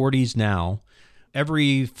mid 40s now,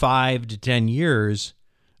 every 5 to 10 years,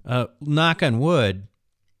 knock on wood,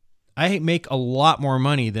 I make a lot more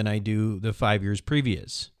money than I do the 5 years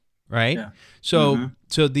previous, right? Yeah. So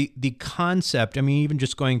the concept, even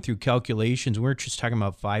just going through calculations, we're just talking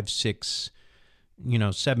about 5, 6,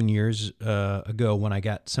 7 years ago when I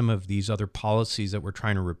got some of these other policies that we're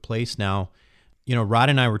trying to replace now. Rod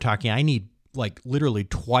and I were talking, I need like literally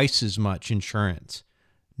twice as much insurance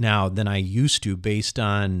now than I used to based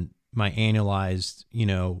on my annualized,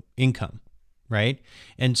 income, right?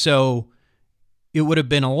 And so it would have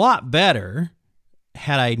been a lot better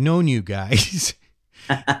had I known you guys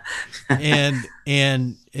and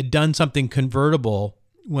had done something convertible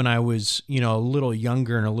when I was, a little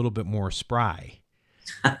younger and a little bit more spry,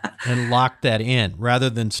 and locked that in rather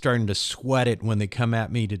than starting to sweat it when they come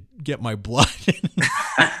at me to get my blood.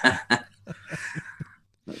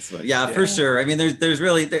 Yeah, for sure. There's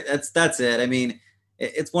really, that's it.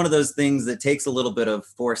 It's one of those things that takes a little bit of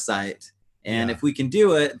foresight. And if we can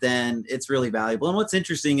do it, then it's really valuable. And what's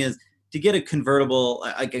interesting is to get a convertible,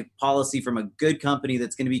 like a policy from a good company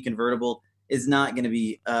that's going to be convertible, is not going to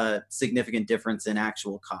be a significant difference in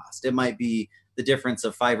actual cost. It might be the difference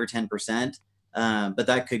of 5 or 10%. But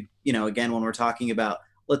that could, again, when we're talking about,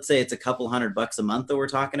 let's say it's a couple $100 a month that we're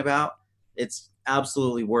talking about, it's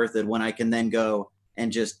absolutely worth it when I can then go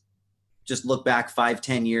and just look back 5,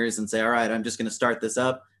 10 years and say, all right, I'm just going to start this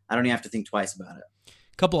up. I don't even have to think twice about it.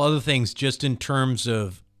 A couple other things just in terms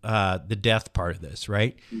of the death part of this,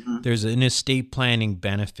 right? Mm-hmm. There's an estate planning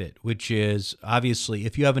benefit, which is obviously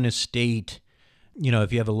if you have an estate,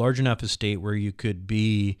 if you have a large enough estate where you could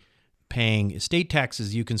be paying estate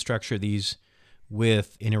taxes, you can structure these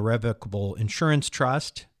with an irrevocable insurance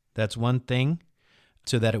trust. That's one thing,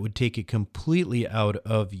 so that it would take it completely out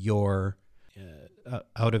of your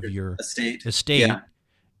estate. Yeah.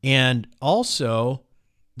 And also,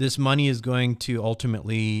 this money is going to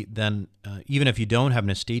ultimately then, even if you don't have an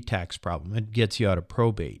estate tax problem, it gets you out of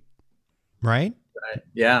probate, right? Right.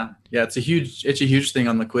 Yeah. It's a huge thing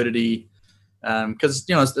on liquidity, because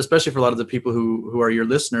especially for a lot of the people who are your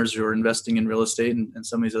listeners who are investing in real estate and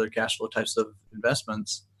some of these other cash flow types of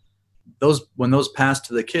investments. When those pass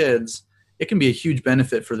to the kids, it can be a huge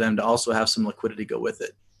benefit for them to also have some liquidity go with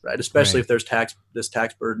it, right? Especially if there's this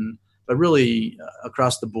tax burden, but really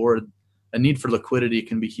across the board, a need for liquidity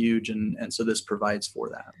can be huge, and so this provides for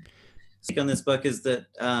that. On this book is that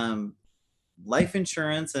life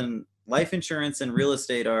insurance and real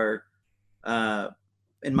estate are,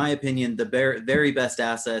 in my opinion, the very best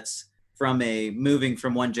assets from a moving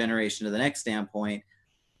from one generation to the next standpoint.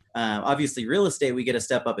 Obviously, real estate we get a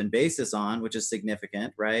step up in basis on, which is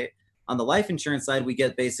significant, right? On the life insurance side, we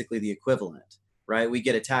get basically the equivalent, right? We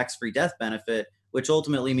get a tax-free death benefit, which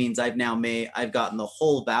ultimately means I've gotten the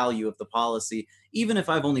whole value of the policy, even if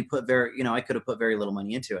I've only put I could have put very little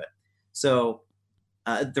money into it. So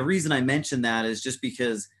the reason I mention that is just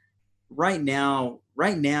because right now,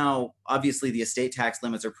 obviously the estate tax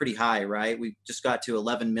limits are pretty high, right? We just got to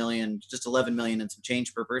 11 million and some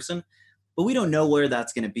change per person, but we don't know where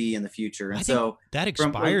that's going to be in the future. And so that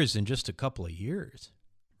expires in just a couple of years,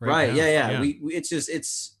 Right. now. Yeah. It's just,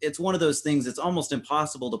 it's one of those things that's almost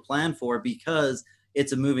impossible to plan for because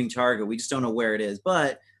it's a moving target. We just don't know where it is.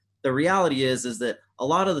 But the reality is that a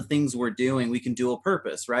lot of the things we're doing, we can dual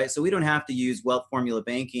purpose, right? So we don't have to use wealth formula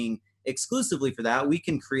banking exclusively for that. We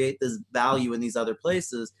can create this value in these other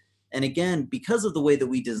places. And again, because of the way that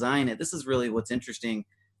we design it, this is really what's interesting,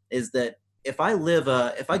 is that if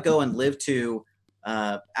I go and live to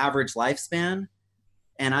average lifespan,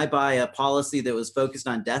 and I buy a policy that was focused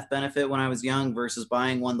on death benefit when I was young versus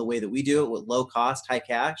buying one the way that we do it with low cost, high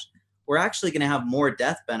cash, we're actually going to have more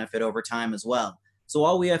death benefit over time as well. So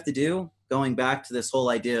all we have to do, going back to this whole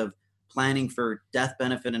idea of planning for death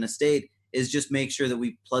benefit and estate, is just make sure that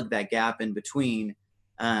we plug that gap in between.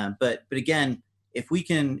 But again, if we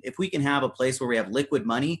can have a place where we have liquid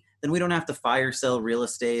money, then we don't have to fire sell real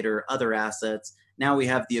estate or other assets. Now we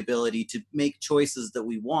have the ability to make choices that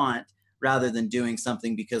we want, rather than doing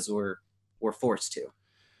something because we're forced to.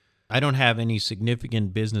 I don't have any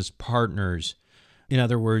significant business partners. In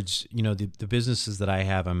other words, the businesses that I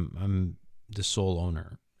have, I'm the sole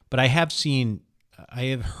owner. But I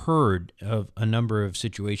have heard of a number of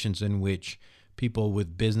situations in which people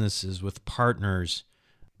with businesses, with partners,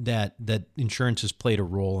 that insurance has played a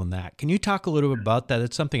role in that. Can you talk a little bit about that?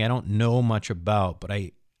 It's something I don't know much about, but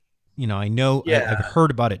I know I've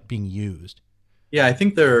heard about it being used. Yeah, I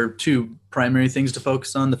think there are two primary things to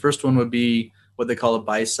focus on. The first one would be what they call a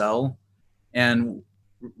buy-sell. And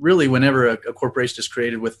really, whenever a corporation is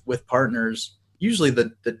created with partners, usually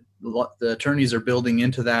the attorneys are building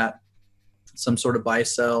into that some sort of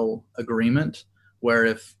buy-sell agreement, where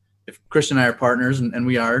if Christian and I are partners, and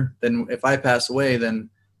we are, then if I pass away, then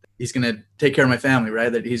he's going to take care of my family,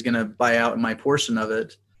 right? That he's going to buy out my portion of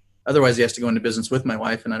it. Otherwise, he has to go into business with my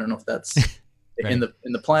wife, and I don't know if that's right. in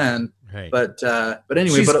the plan. Right. But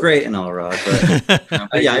anyway, she's great in all, Rod.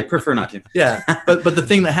 But yeah, I prefer not to. Yeah, but the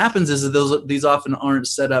thing that happens is that these often aren't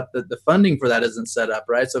set up. That the funding for that isn't set up,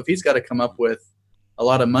 right? So if he's got to come up with a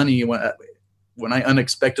lot of money when I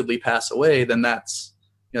unexpectedly pass away, then that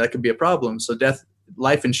could be a problem. So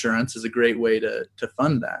life insurance is a great way to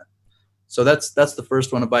fund that. So that's the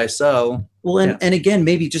first one, to buy sell. Well, and again,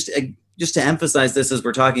 maybe just to emphasize this as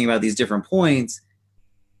we're talking about these different points,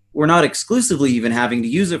 we're not exclusively even having to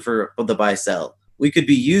use it for the buy sell. We could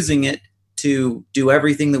be using it to do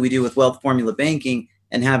everything that we do with wealth formula banking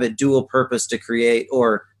and have it dual purpose to create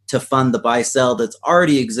or to fund the buy sell that's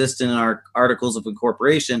already existed in our articles of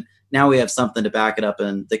incorporation. Now we have something to back it up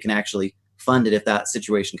and that can actually fund it if that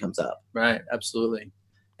situation comes up. Right. Absolutely.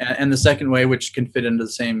 And the second way, which can fit into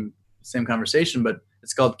the same conversation, but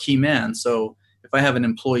it's called key man. So if I have an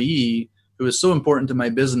employee who is so important to my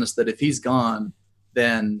business that if he's gone,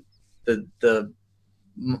 then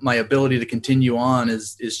my ability to continue on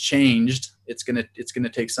is changed. It's gonna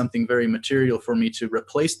take something very material for me to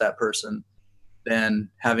replace that person. Then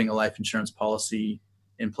having a life insurance policy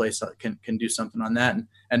in place can do something on that.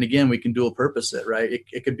 And again, we can dual purpose it, right?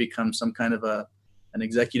 It could become some kind of an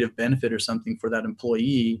executive benefit or something for that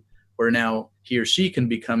employee, where now he or she can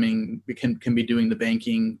be doing the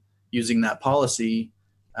banking using that policy,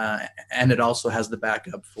 and it also has the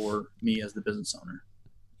backup for me as the business owner.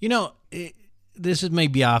 This is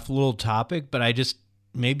maybe off a little topic, but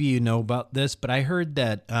maybe you know about this, but I heard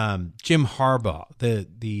that Jim Harbaugh,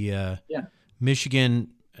 the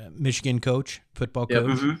Michigan coach, football coach,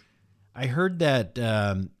 Mm-hmm. I heard that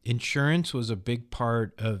insurance was a big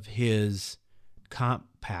part of his comp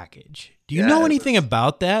package. Do you know anything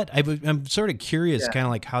about that? I'm sort of curious, kind of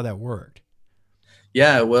like how that worked.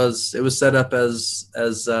 Yeah, it was set up as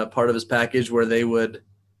part of his package where they would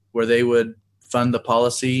fund the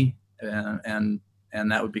policy, and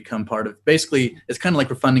that would become part of, basically it's kind of like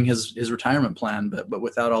we're funding his retirement plan, but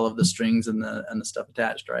without all of the strings and the stuff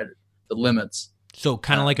attached, right? The limits. So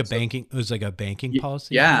kind of like it was like a banking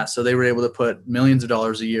policy? Yeah. So they were able to put millions of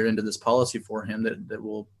dollars a year into this policy for him that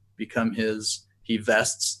will become he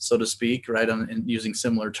vests, so to speak, right? And using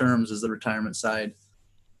similar terms as the retirement side.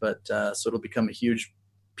 But so it'll become a huge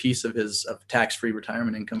piece of his tax-free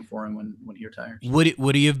retirement income for him when he retires.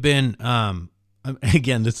 Would he have been,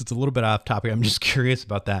 again, this is a little bit off topic. I'm just curious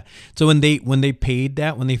about that. So when they paid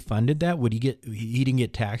that, when they funded that, he didn't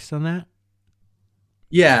get taxed on that?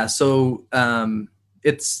 Yeah. So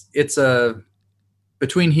it's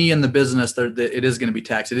between he and the business, it is going to be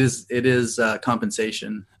taxed. It is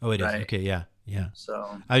compensation. Oh, it is. Right? Okay. Yeah.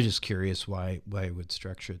 So I was just curious why it would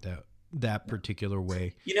structure it that particular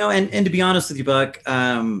way. And to be honest with you, Buck,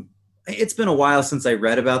 it's been a while since I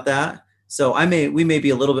read about that. So we may be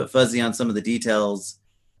a little bit fuzzy on some of the details,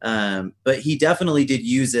 but he definitely did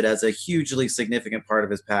use it as a hugely significant part of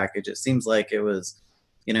his package. It seems like it was,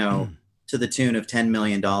 to the tune of $10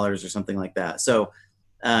 million or something like that. So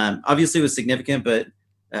obviously it was significant, but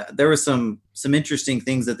there were some interesting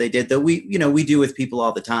things that they did that we do with people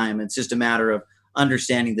all the time. It's just a matter of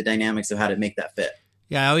understanding the dynamics of how to make that fit.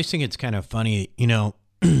 Yeah, I always think it's kind of funny,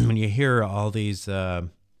 when you hear all these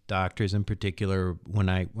doctors in particular, when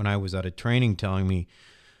I was out of training telling me,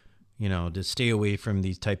 to stay away from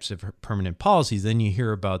these types of permanent policies, then you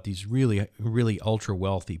hear about these really, really ultra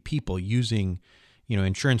wealthy people using,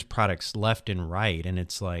 insurance products left and right. And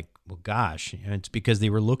it's like, well, gosh, it's because they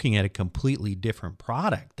were looking at a completely different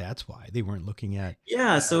product. That's why they weren't looking at.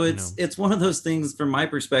 Yeah. So it's one of those things from my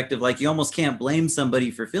perspective, like you almost can't blame somebody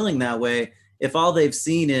for feeling that way if all they've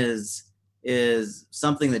seen is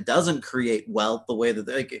something that doesn't create wealth the way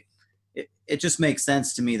that it just makes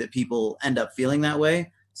sense to me that people end up feeling that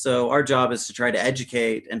way. So our job is to try to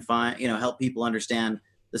educate and help people understand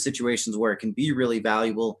the situations where it can be really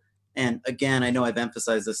valuable. And again, I know I've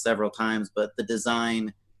emphasized this several times, but the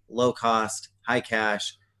design, low cost, high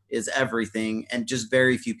cash is everything. And just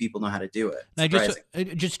very few people know how to do it. Now,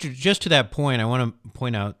 just to that point, I want to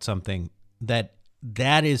point out something that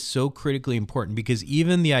is so critically important, because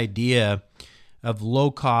even the idea of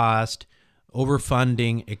low cost,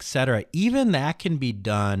 overfunding, et cetera, even that can be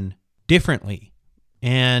done differently.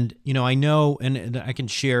 And, I know, and I can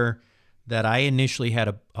share that I initially had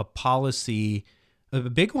a policy, a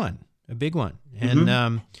big one.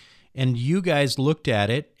 And, and you guys looked at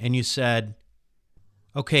it and you said,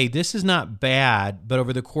 okay, this is not bad, but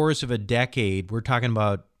over the course of a decade, we're talking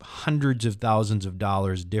about hundreds of thousands of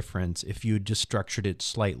dollars difference if you just structured it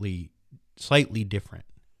slightly different.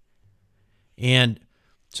 And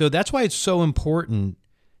so that's why it's so important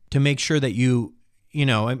to make sure that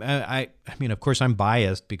I mean, of course I'm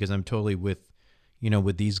biased because I'm totally with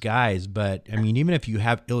these guys, but I mean, even if you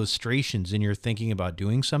have illustrations and you're thinking about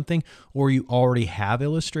doing something, or you already have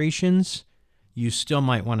illustrations, you still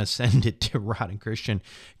might want to send it to Rod and Christian,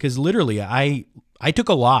 because literally I took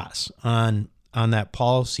a loss on that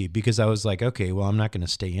policy because I was like, okay, well, I'm not going to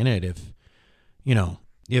stay in it if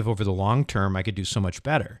over the long term I could do so much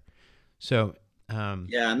better. So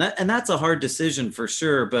yeah, and that's a hard decision for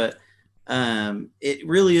sure, but it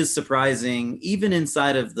really is surprising, even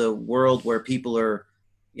inside of the world where people are,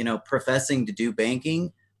 professing to do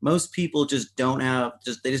banking. Most people just don't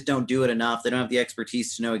do it enough. They don't have the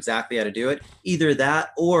expertise to know exactly how to do it. Either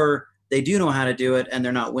that, or they do know how to do it and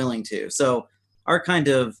they're not willing to. So our kind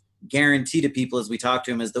of guarantee to people as we talk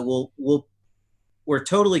to them is that we're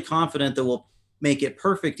totally confident that we'll make it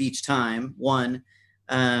perfect each time. One,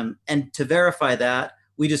 and to verify that,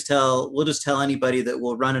 we'll just tell anybody that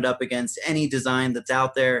we'll run it up against any design that's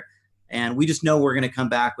out there. And we just know we're going to come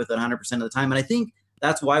back with it 100% of the time. And I think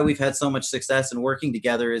that's why we've had so much success in working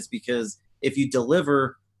together, is because if you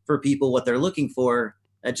deliver for people what they're looking for,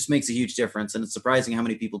 that just makes a huge difference. And it's surprising how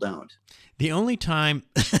many people don't. The only time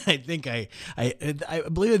I think I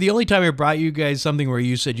believe the only time I brought you guys something where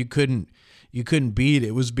you said you couldn't beat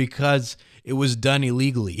it was because it was done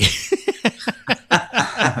illegally.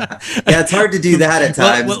 Yeah, it's hard to do that at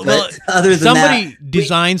times. But other than somebody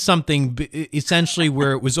designed something essentially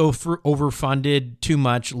where it was overfunded too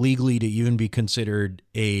much legally to even be considered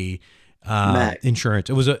a insurance.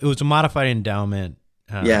 It was a modified endowment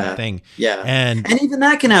thing. Yeah, and even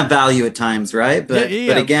that can have value at times, right? But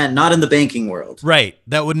again, not in the banking world. Right.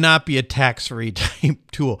 That would not be a tax-free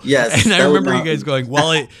type tool. Yes. And I remember you guys going,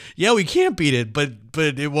 well, we can't beat it, but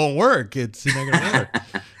it won't work. It's not going to work.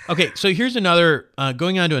 Okay, so here's another,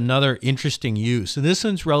 going on to another interesting use. And this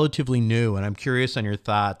one's relatively new, and I'm curious on your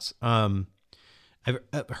thoughts. I've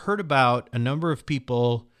heard about a number of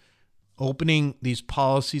people opening these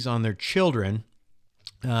policies on their children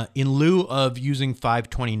in lieu of using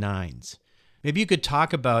 529s. Maybe you could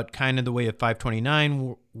talk about kind of the way a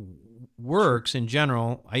 529 works in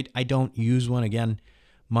general. I don't use one. Again,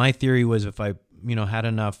 my theory was if I had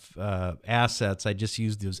enough assets, I just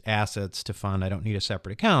use those assets to fund. I don't need a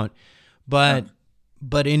separate account. But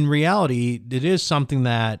in reality, it is something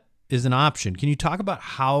that is an option. Can you talk about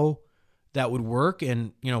how that would work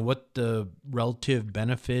and, what the relative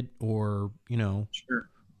benefit or, Sure.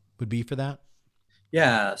 would be for that?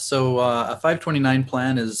 Yeah. So a 529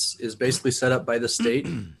 plan is basically set up by the state,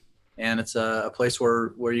 and it's a place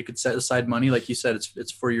where you could set aside money. Like you said,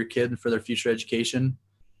 it's for your kid and for their future education.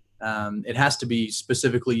 It has to be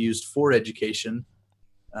specifically used for education.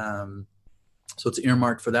 So it's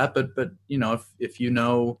earmarked for that. But if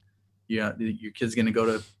your kid's going to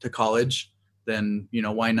go to college, then,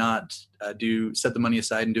 why not set the money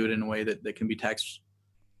aside and do it in a way that can be tax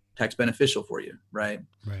beneficial for you. Right.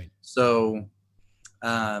 Right. So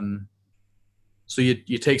So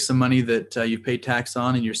you take some money that you've paid tax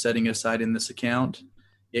on and you're setting it aside in this account.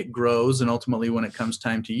 It grows, and ultimately when it comes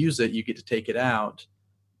time to use it, you get to take it out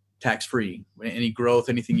tax-free. Any growth,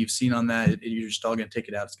 anything you've seen on that, you're just all going to take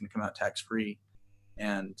it out. It's going to come out tax-free.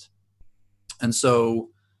 And so,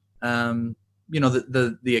 the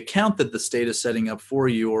account that the state is setting up for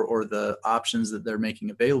you, or the options that they're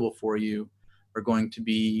making available for you, are going to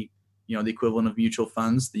be, the equivalent of mutual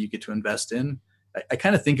funds that you get to invest in. I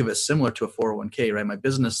kind of think of it similar to a 401k, right? My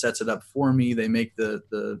business sets it up for me. They make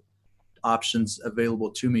the options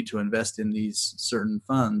available to me to invest in these certain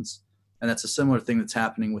funds. And that's a similar thing that's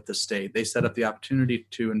happening with the state. They set up the opportunity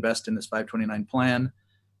to invest in this 529 plan.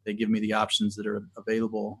 They give me the options that are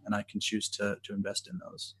available, and I can choose to invest in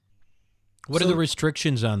those. What are the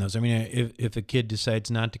restrictions on those? I mean, if a kid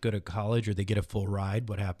decides not to go to college or they get a full ride,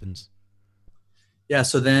 what happens? Yeah,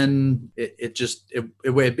 so then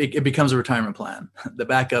it becomes a retirement plan. The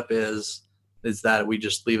backup is that we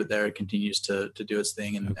just leave it there. It continues to do its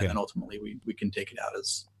thing, and then ultimately we can take it out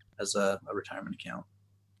as a retirement account.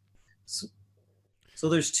 So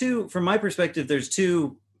there's from my perspective, there's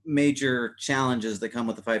two major challenges that come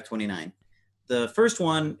with the 529. The first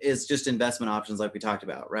one is just investment options, like we talked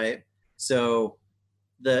about, right? So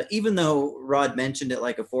even though Rod mentioned it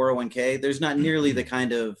like a 401k, there's not nearly the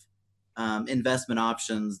kind of investment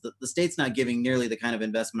options that the state's not giving nearly the kind of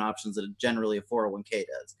investment options that generally a 401k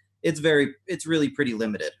does. It's really pretty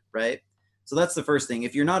limited, right? So that's the first thing.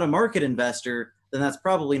 If you're not a market investor, then that's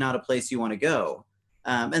probably not a place you want to go.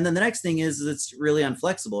 And then the next thing is it's really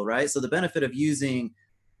unflexible, right? So the benefit of using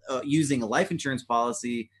a life insurance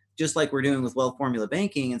policy, just like we're doing with Wealth Formula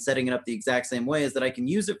Banking and setting it up the exact same way, is that I can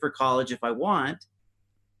use it for college if I want,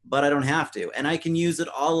 but I don't have to. And I can use it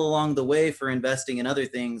all along the way for investing in other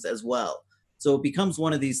things as well. So it becomes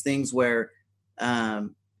one of these things where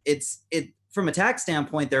from a tax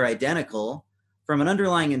standpoint, they're identical. From an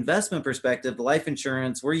underlying investment perspective, the life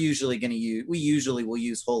insurance, we usually will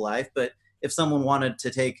use whole life, but if someone wanted to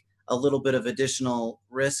take a little bit of additional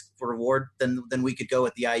risk for reward, then we could go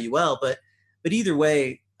with the IUL. But either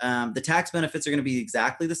way, the tax benefits are going to be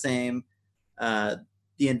exactly the same. The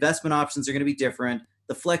investment options are going to be different.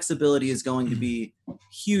 The flexibility is going to be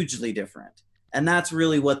hugely different. And that's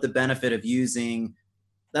really what the benefit of using.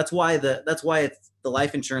 That's why the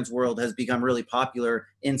life insurance world has become really popular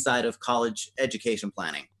inside of college education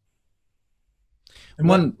planning.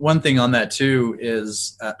 And one thing on that too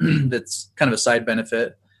is that's kind of a side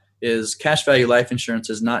benefit is cash value life insurance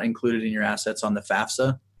is not included in your assets on the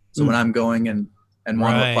FAFSA. So when I'm going and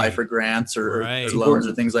want to apply for grants or loans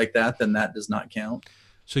or things like that, then that does not count.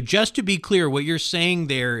 So just to be clear, what you're saying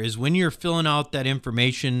there is when you're filling out that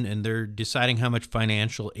information and they're deciding how much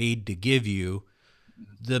financial aid to give you,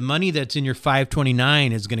 the money that's in your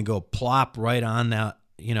 529 is going to go plop right on that,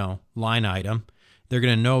 line item. They're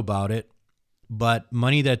going to know about it. But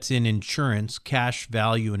money that's in insurance, cash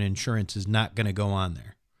value and insurance is not going to go on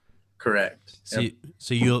there. Correct. So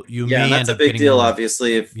you may end up getting. That's a big deal,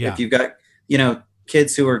 obviously. If you've got,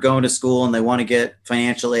 kids who are going to school and they want to get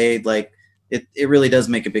financial aid, like it really does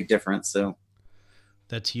make a big difference. So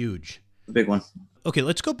that's huge. A big one. Okay,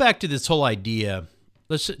 let's go back to this whole idea.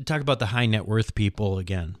 Let's talk about the high net worth people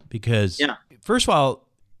again, because first of all,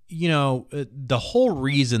 the whole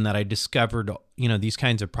reason that I discovered, these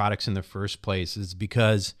kinds of products in the first place is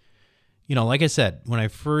because, like I said, when I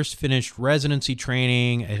first finished residency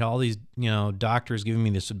training, I had all these, doctors giving me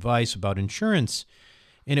this advice about insurance,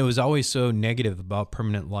 and it was always so negative about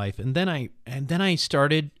permanent life. And then I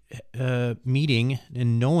started meeting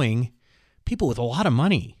and knowing people with a lot of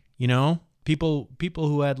money, people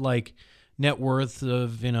who had like net worth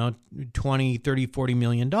of, 20, 30, 40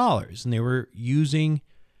 million dollars, and they were using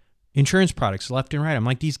insurance products left and right. I'm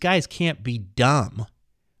like, these guys can't be dumb,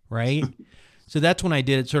 right? So that's when I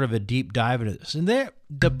did sort of a deep dive into this. And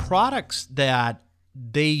the products that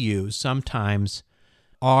they use sometimes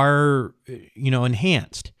are,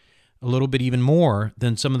 enhanced a little bit even more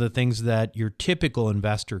than some of the things that your typical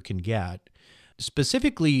investor can get.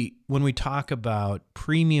 Specifically, when we talk about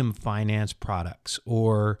premium finance products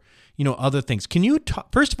or, other things, can you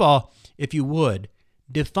first of all, if you would,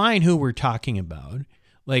 define who we're talking about?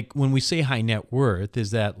 Like when we say high net worth, is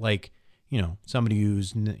that like, somebody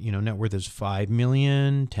who's, net worth is 5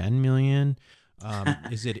 million, 10 million?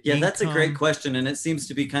 Is it income? That's a great question. And it seems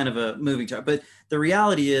to be kind of a moving target. But the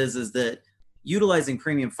reality is that utilizing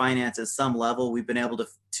premium finance at some level, we've been able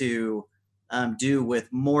to do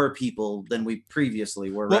with more people than we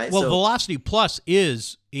previously were, right? Well, Velocity Plus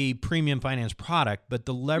is a premium finance product, but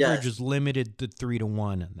the leverage is limited to 3 to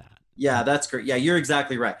 1 in that. Yeah, that's great. Yeah, you're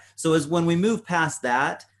exactly right. So when we move past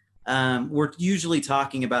that, we're usually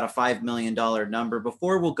talking about a $5 million number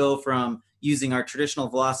before we'll go from using our traditional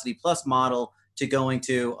Velocity Plus model to going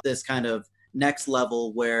to this kind of next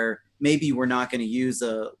level where maybe we're not going to use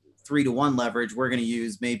a 3-to-1 leverage. We're going to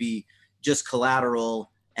use maybe just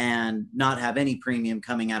collateral and not have any premium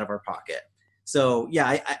coming out of our pocket. So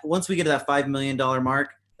yeah, once we get to that $5 million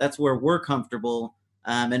mark, that's where we're comfortable.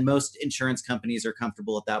 And most insurance companies are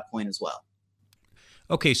comfortable at that point as well.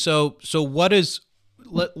 Okay. So what is,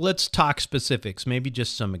 let's talk specifics, maybe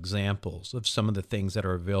just some examples of some of the things that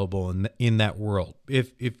are available in that world.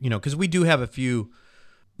 If because we do have a few.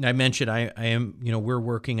 I mentioned I am, we're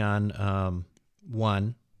working on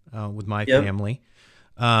one with my family.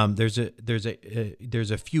 There's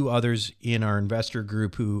a few others in our investor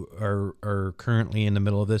group who are currently in the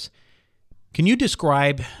middle of this. Can you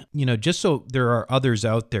describe, just so there are others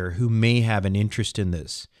out there who may have an interest in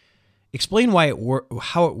this, explain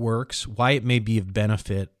how it works, why it may be of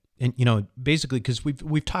benefit, and basically because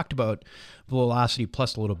we've talked about Velocity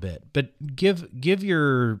Plus a little bit, but give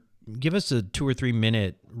us a 2 or 3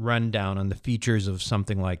 minute rundown on the features of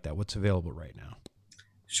something like that. What's available right now?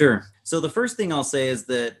 Sure. So the first thing I'll say is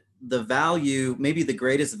that the value, maybe the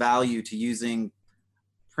greatest value to using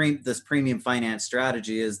this premium finance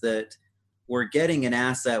strategy is that we're getting an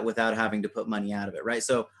asset without having to put money out of it, right?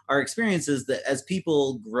 So our experience is that as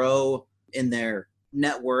people grow in their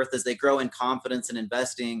net worth, as they grow in confidence in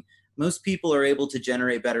investing, most people are able to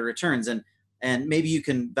generate better returns. And maybe you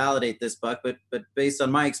can validate this, Buck, but based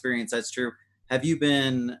on my experience, that's true. Have you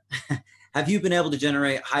been able to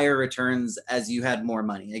generate higher returns as you had more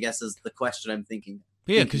money? I guess is the question I'm thinking.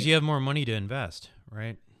 Yeah, because you have more money to invest,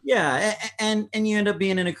 right? Yeah, and you end up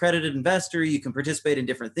being an accredited investor. You can participate in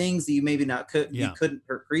different things that you maybe you couldn't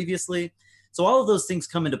previously. So all of those things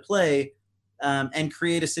come into play and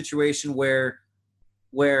create a situation where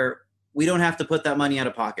we don't have to put that money out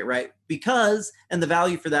of pocket, right? And the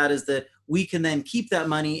value for that is that we can then keep that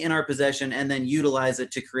money in our possession and then utilize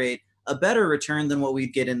it to create a better return than what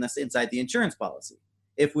we'd get inside the insurance policy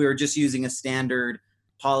if we were just using a standard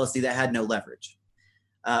policy that had no leverage.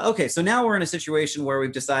 Okay, so now we're in a situation where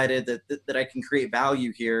we've decided that I can create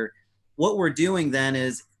value here. What we're doing then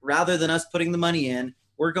is, rather than us putting the money in,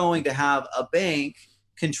 we're going to have a bank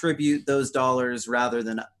contribute those dollars rather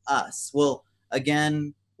than us. Well,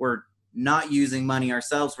 again, we're not using money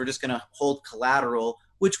ourselves. We're just going to hold collateral,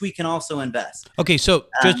 which we can also invest. Okay, so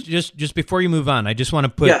just before you move on, I just want to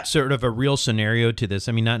put sort of a real scenario to this.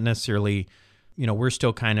 I mean, not necessarily, we're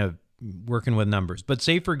still kind of working with numbers, but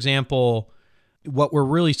say, for example, what we're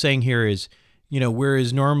really saying here is,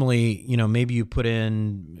 whereas normally, maybe you put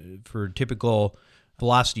in for typical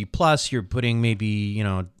Velocity Plus, you're putting maybe,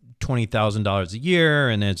 $20,000 a year,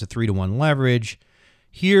 and then it's a 3-to-1 leverage.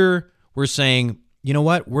 Here, we're saying, you know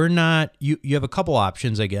what, we're not, you have a couple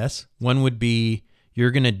options, I guess. One would be you're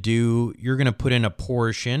going to put in a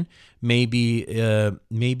portion. Maybe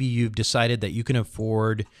you've decided that you can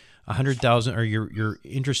afford $100,000, or you're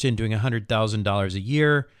interested in doing $100,000 a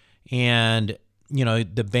year, and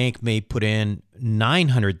the bank may put in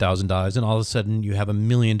 $900,000, and all of a sudden you have $1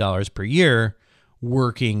 million per year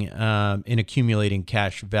working in accumulating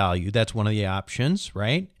cash value. That's one of the options,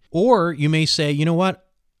 right? Or you may say, you know what,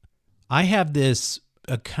 I have this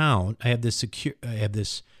account, I have this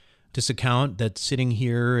account that's sitting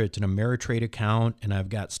here. It's an Ameritrade account, and I've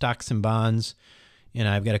got stocks and bonds, and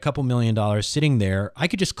I've got a couple $1 million sitting there. I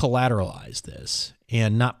could just collateralize this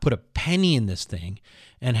and not put a penny in this thing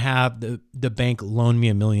and have the bank loan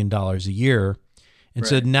me $1 million a year. And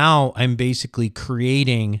so now I'm basically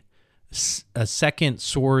creating a second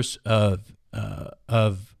source of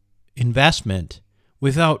investment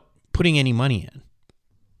without putting any money in.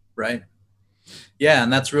 Right. Yeah,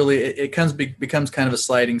 and that's really, it becomes kind of a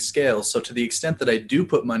sliding scale. So to the extent that I do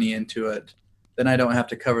put money into it, then I don't have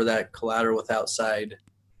to cover that collateral with outside,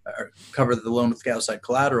 or cover the loan with outside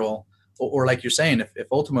collateral. Or like you're saying, if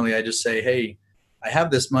ultimately I just say, hey, I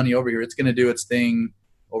have this money over here, it's going to do its thing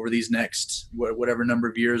over these next whatever number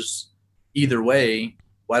of years, either way,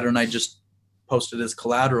 why don't I just post it as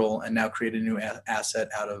collateral and now create a new asset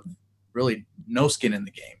out of really no skin in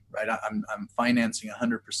the game, right? I'm financing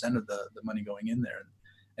 100% of the money going in there.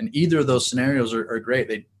 And either of those scenarios are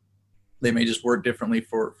great. They may just work differently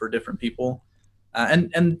for different people.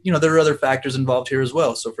 And there are other factors involved here as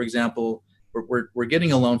well. So for example, we're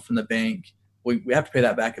getting a loan from the bank. We have to pay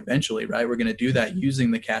that back eventually, right? We're going to do that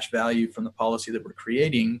using the cash value from the policy that we're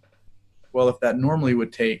creating. Well, if that normally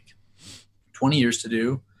would take 20 years to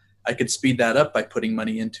do, I could speed that up by putting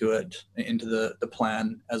money into the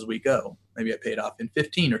plan as we go. Maybe I pay it off in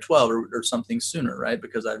 15 or 12 or something sooner, right?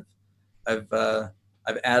 Because I've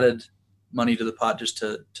added money to the pot just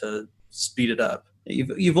to speed it up.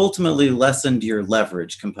 You've ultimately lessened your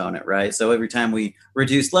leverage component, right? So every time we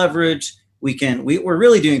reduce leverage, we're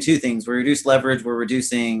really doing two things. We reduce leverage, we're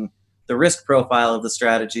reducing the risk profile of the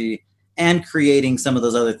strategy, and creating some of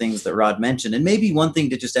those other things that Rod mentioned. And maybe one thing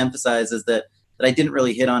to just emphasize is that I didn't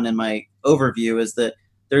really hit on in my overview is that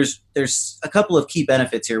there's a couple of key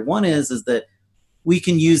benefits here. One is that we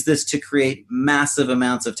can use this to create massive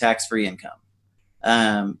amounts of tax-free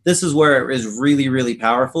income. This is where it is really, really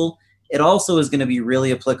powerful. It also is going to be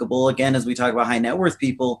really applicable, again, as we talk about high net worth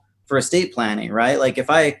people, for estate planning, right? Like if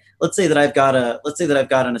let's say that I've got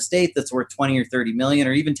an estate that's worth 20 or 30 million,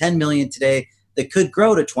 or even 10 million today, that could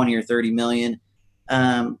grow to 20 or 30 million.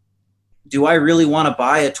 Do I really want to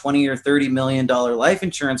buy a 20 or 30 million dollar life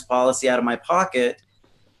insurance policy out of my pocket?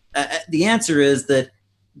 The answer is that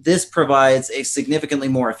this provides a significantly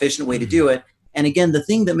more efficient way to do it. And again, the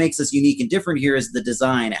thing that makes us unique and different here is the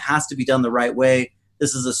design. It has to be done the right way.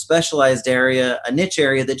 This is a specialized area, a niche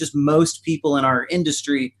area that just most people in our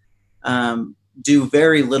industry do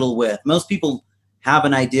very little with. Most people have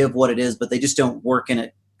an idea of what it is, but they just don't work in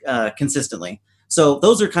it consistently. So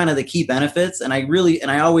those are kind of the key benefits. And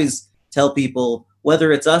I always tell people,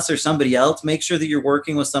 whether it's us or somebody else, make sure that you're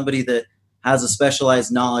working with somebody that has a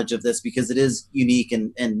specialized knowledge of this, because it is unique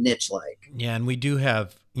and niche-like. Yeah, and we do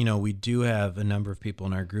have a number of people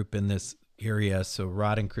in our group in this area. So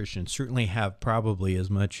Rod and Christian certainly have probably as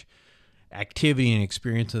much activity and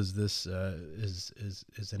experience as this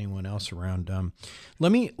as anyone else around.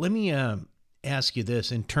 Let me ask you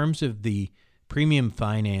this in terms of the premium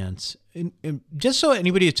finance, and just so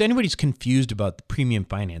anybody's confused about the premium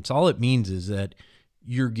finance, all it means is that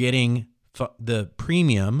you're getting the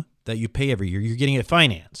premium that you pay every year, you're getting it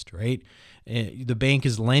financed, right? The bank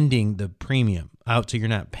is lending the premium out, so you're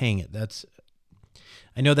not paying it.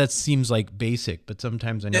 I know that seems like basic, but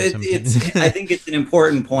sometimes I know I think it's an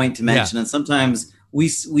important point to mention, and sometimes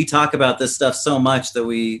we talk about this stuff so much that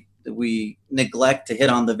we neglect to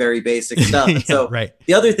hit on the very basic stuff. And so right.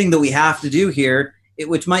 The other thing that we have to do here,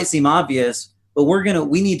 which might seem obvious, but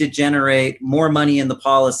we need to generate more money in the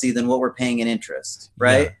policy than what we're paying in interest,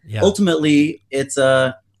 right? Yeah. Ultimately, that's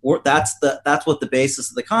what the basis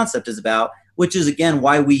of the concept is about, which is again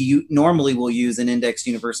why we normally will use an indexed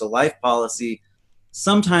universal life policy.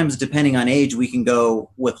 Sometimes, depending on age, we can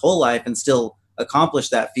go with whole life and still accomplish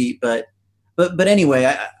that feat. But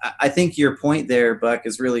anyway, I think your point there, Buck,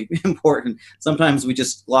 is really important. Sometimes we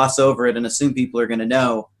just gloss over it and assume people are going to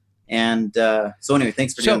know. And so anyway,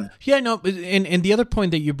 thanks for doing that. Yeah, no, and the other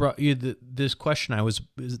point that you brought, this question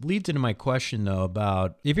leads into my question though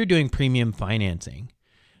about if you're doing premium financing,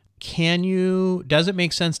 does it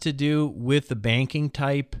make sense to do with the banking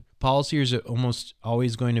type policy, or is it almost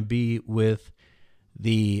always going to be with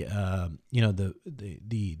the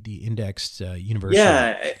indexed universal?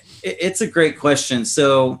 Yeah, it's a great question.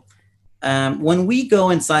 So when we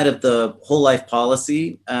go inside of the whole life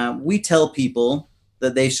policy, we tell people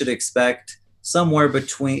that they should expect somewhere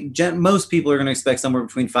between, most people are going to expect somewhere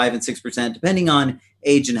between 5 and 6%, depending on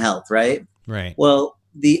age and health, right? Right. Well,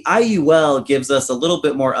 the IUL gives us a little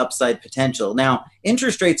bit more upside potential. Now,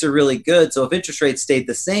 interest rates are really good. So if interest rates stayed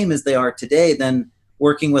the same as they are today, then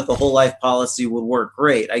working with a whole life policy would work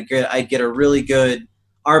great. I'd get a really good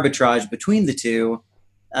arbitrage between the two,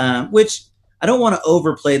 which I don't want to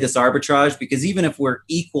overplay this arbitrage, because even if we're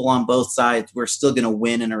equal on both sides, we're still going to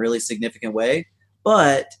win in a really significant way.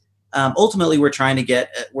 But ultimately, we're trying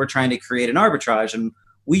to create an arbitrage, and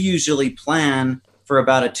we usually plan for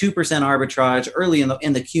about a 2% arbitrage early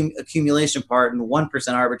in the accumulation part, and 1%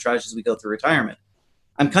 arbitrage as we go through retirement.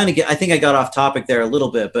 I think I got off topic there a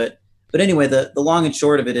little bit, but anyway, the long and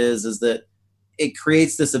short of it is that it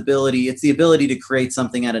creates this ability. It's the ability to create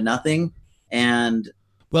something out of nothing. And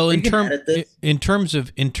well, in terms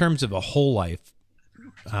of a whole life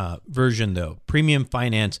version, though, premium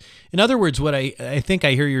finance. In other words, what I think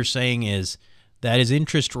I hear you're saying is that as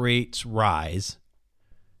interest rates rise,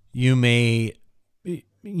 it may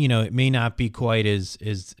not be quite as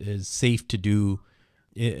safe to do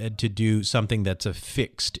something that's a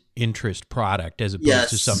fixed interest product as opposed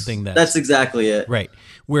to something that's exactly it. Right.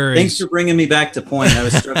 Whereas, thanks for bringing me back to point. I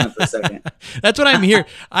was struggling for a second. That's what I'm here.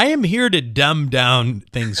 I am here to dumb down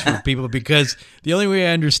things for people, because the only way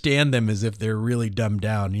I understand them is if they're really dumbed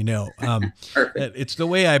down. It's the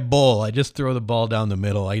way I bowl. I just throw the ball down the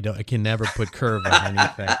middle. I can never put curve on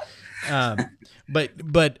anything. And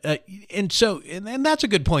that's a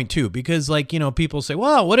good point too, because like, people say,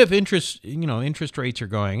 well, what if interest rates are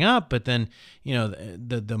going up, but then,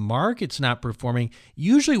 the market's not performing.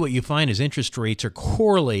 Usually what you find is interest rates are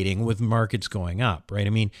correlating with markets going up, right? I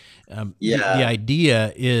mean, the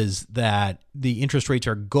idea is that the interest rates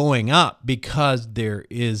are going up because there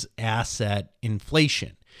is asset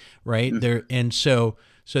inflation, right?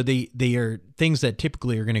 So they are things that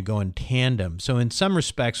typically are going to go in tandem. So in some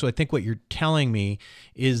respects, so I think what you're telling me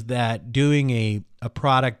is that doing a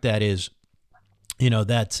product that is,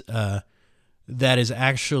 that is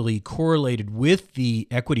actually correlated with the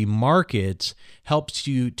equity markets helps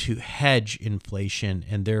you to hedge inflation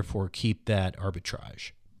and therefore keep that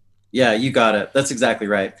arbitrage. Yeah, you got it. That's exactly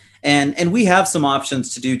right. And we have some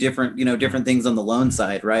options to do different things on the loan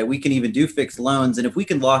side, right? We can even do fixed loans, and if we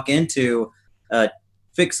can lock into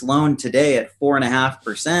fixed loan today at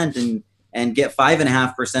 4.5% and get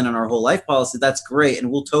 5.5% on our whole life policy, that's great.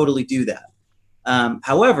 And we'll totally do that.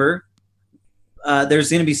 However, there's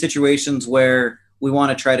going to be situations where we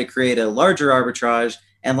want to try to create a larger arbitrage.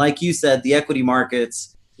 And like you said, the equity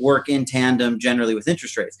markets work in tandem generally with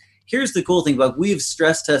interest rates. Here's the cool thing, but we've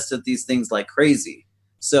stress tested these things like crazy.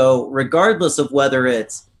 So regardless of whether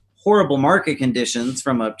it's horrible market conditions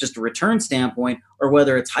from just a return standpoint, or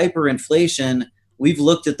whether it's hyperinflation, we've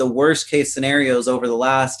looked at the worst case scenarios over the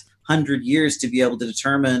last 100 years to be able to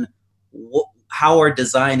determine how our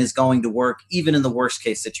design is going to work, even in the worst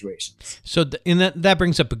case situations. So that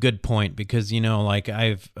brings up a good point, because, like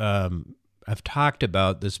I've talked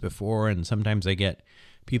about this before, and sometimes I get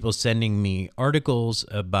people sending me articles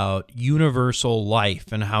about universal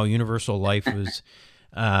life and how universal life was,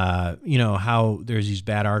 how there's these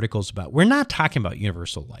bad articles about. We're not talking about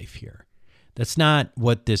universal life here. That's not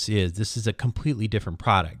what this is. This is a completely different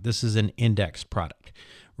product. This is an index product,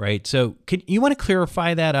 right? So you want to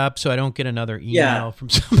clarify that up so I don't get another email from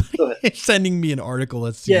somebody sending me an article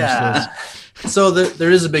that's useless. So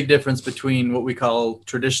there is a big difference between what we call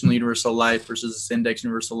traditional universal life versus this index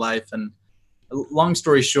universal life. And long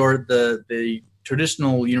story short, the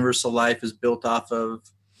traditional universal life is built off of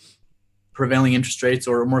prevailing interest rates,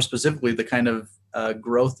 or more specifically, the kind of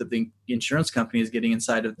growth that the insurance company is getting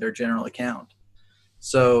inside of their general account.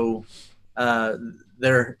 So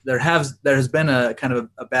there has been a kind of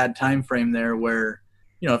a bad time frame there where,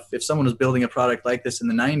 if someone was building a product like this in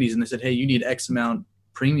the 90s and they said, hey, you need X amount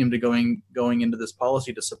premium to going into this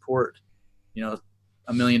policy to support, $1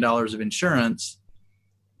 million of insurance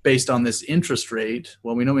based on this interest rate.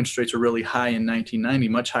 Well, we know interest rates were really high in 1990,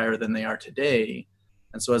 much higher than they are today.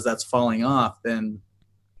 And so as that's falling off, then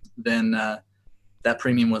that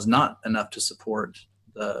premium was not enough to support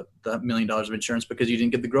the $1 million of insurance, because you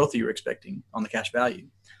didn't get the growth that you were expecting on the cash value.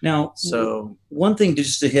 Now, so one thing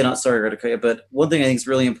just to hit on, sorry, Radhika, but one thing I think is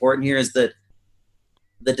really important here is that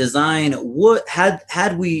the design had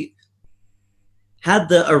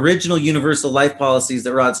the original universal life policies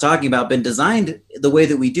that Rod's talking about been designed the way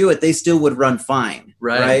that we do it, they still would run fine,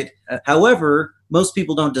 right? However, most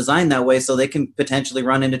people don't design that way, so they can potentially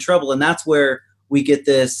run into trouble, and that's where we get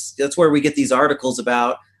these articles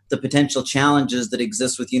about the potential challenges that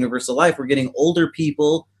exist with universal life. We're getting older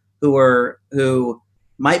people who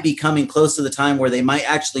might be coming close to the time where they might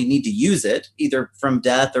actually need to use it, either from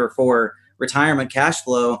death or for retirement cash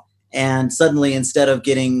flow. And suddenly, instead of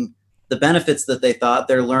getting the benefits that they thought,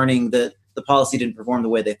 they're learning that the policy didn't perform the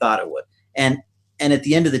way they thought it would. And at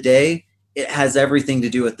the end of the day, it has everything to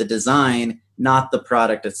do with the design, not the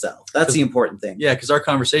product itself. That's the important thing. Yeah, because our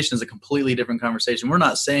conversation is a completely different conversation. We're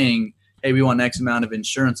not saying, hey, we want X amount of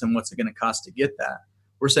insurance and what's it going to cost to get that.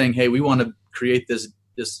 We're saying, hey, we want to create this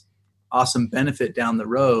awesome benefit down the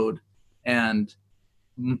road, and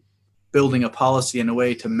building a policy in a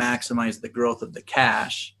way to maximize the growth of the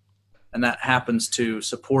cash. And that happens to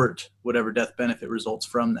support whatever death benefit results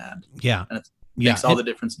from that. Yeah. And it makes all the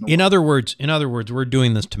difference in the world. In other words, we're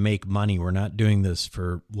doing this to make money. We're not doing this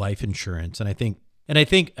for life insurance. And I think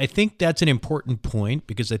that's an important point,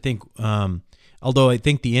 because I think, although I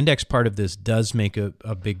think the index part of this does make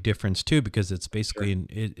a big difference too, because it's basically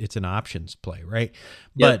it's an options play, right?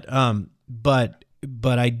 Yep.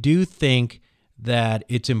 But I do think that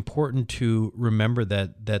it's important to remember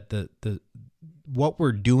that the what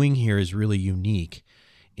we're doing here is really unique,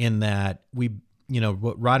 in that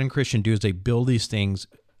what Rod and Christian do is they build these things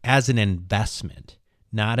as an investment,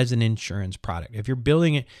 not as an insurance product. If you're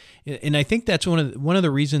building it, and I think that's one of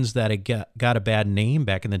the reasons that it got a bad name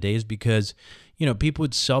back in the day, is because people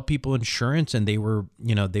would sell people insurance, and they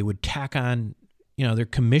would tack on their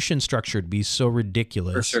commission structure would be so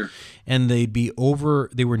ridiculous. For sure. And they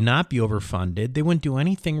would not be overfunded. They wouldn't do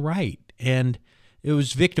anything right. And it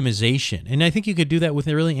was victimization. And I think you could do that with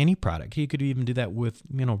really any product. You could even do that with,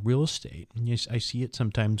 real estate. And yes, I see it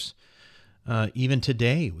sometimes even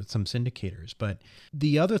today with some syndicators. But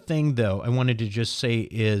the other thing, though, I wanted to just say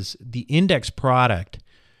is the index product.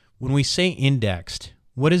 When we say indexed,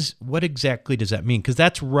 what exactly does that mean? Because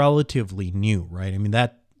that's relatively new, right? I mean,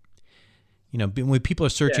 that, when people are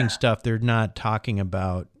searching stuff, they're not talking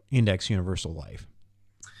about index universal life.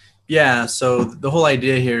 Yeah. So the whole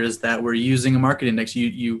idea here is that we're using a market index.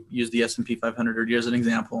 You use the S&P 500 as an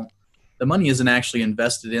example. The money isn't actually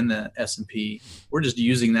invested in the S&P. We're just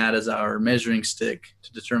using that as our measuring stick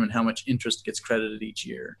to determine how much interest gets credited each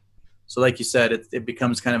year. So like you said, it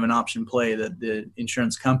becomes kind of an option play that the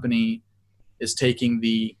insurance company is taking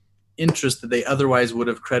the interest that they otherwise would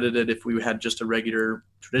have credited if we had just a regular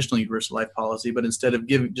traditional universal life policy. But instead of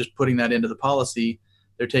just putting that into the policy,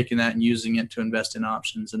 they're taking that and using it to invest in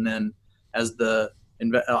options. And then as the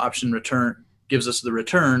option return gives us the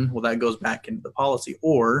return, well, that goes back into the policy.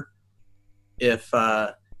 Or if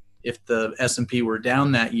the S&P were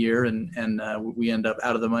down that year and we end up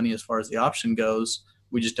out of the money as far as the option goes,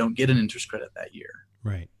 we just don't get an interest credit that year.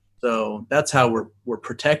 Right. So that's how we're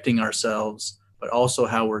protecting ourselves, but also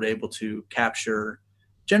how we're able to capture.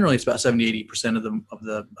 Generally, it's about 70-80% of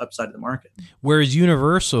the upside of the market. Whereas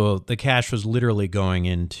universal, the cash was literally going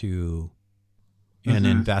into an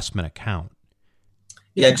investment account.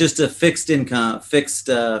 Yeah, just a fixed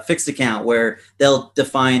account where they'll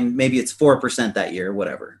define maybe it's 4% that year,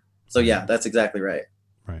 whatever. So yeah, that's exactly right.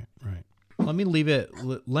 Right.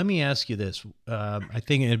 Let me ask you this. I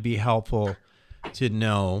think it'd be helpful to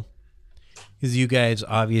know, because you guys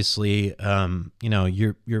obviously,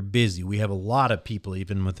 you're busy. We have a lot of people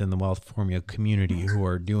even within the Wealth Formula community who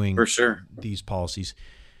are doing for sure these policies.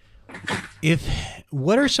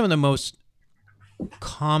 What are some of the most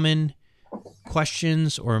common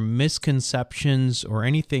questions or misconceptions or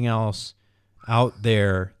anything else out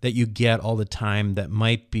there that you get all the time that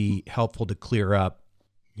might be helpful to clear up?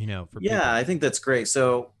 For people? I think that's great.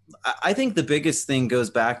 So I think the biggest thing goes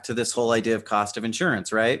back to this whole idea of cost of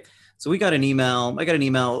insurance, right? So I got an email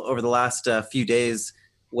over the last few days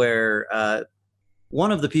where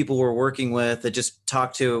one of the people we're working with had just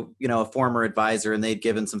talked to, a former advisor, and they'd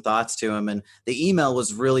given some thoughts to him. And the email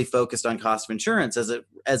was really focused on cost of insurance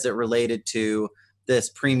as it related to this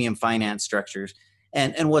premium finance structures.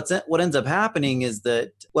 And what ends up happening is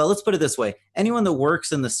that, well, let's put it this way. Anyone that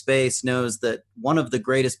works in the space knows that one of the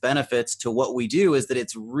greatest benefits to what we do is that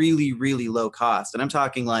it's really, really low cost. And I'm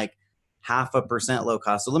talking like 0.5% low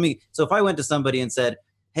cost. So if I went to somebody and said,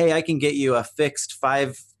 hey, I can get you a fixed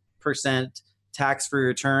 5% tax-free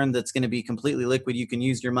return that's going to be completely liquid. You can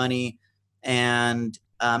use your money and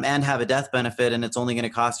have a death benefit, and it's only going to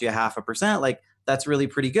cost you 0.5%. Like, that's really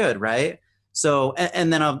pretty good, right? So,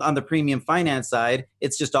 and then on the premium finance side,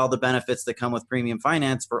 it's just all the benefits that come with premium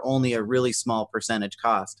finance for only a really small percentage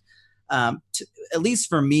cost. At least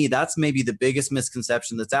for me, that's maybe the biggest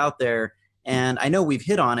misconception that's out there. And I know we've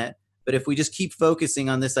hit on it, but if we just keep focusing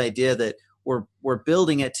on this idea that we're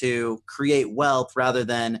building it to create wealth rather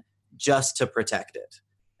than just to protect it,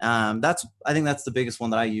 I think that's the biggest one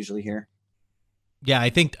that I usually hear. Yeah,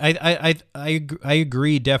 I think I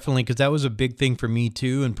agree definitely, because that was a big thing for me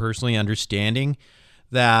too, and personally understanding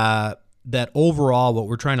that overall what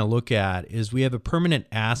we're trying to look at is we have a permanent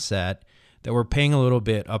asset that we're paying a little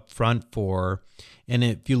bit upfront for, and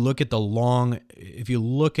if you look at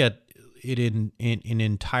it in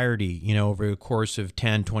entirety, over the course of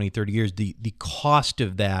 10, 20, 30 years, the cost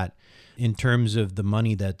of that in terms of the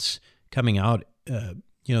money that's coming out,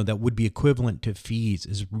 that would be equivalent to fees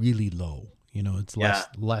is really low. It's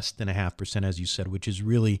less than 0.5%, as you said, which is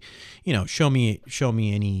really, show me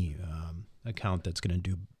any account that's going to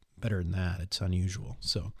do better than that. It's unusual.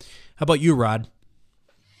 So how about you, Rod?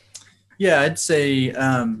 Yeah, I'd say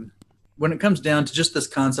when it comes down to just this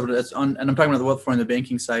concept, and I'm talking about the wealth formula, the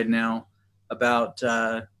banking side now, about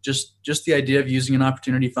just the idea of using an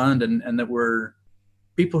opportunity fund, and that we're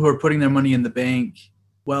people who are putting their money in the bank.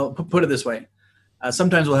 Well, put it this way.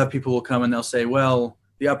 Sometimes we'll have people who will come and they'll say, well,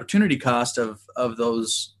 the opportunity cost of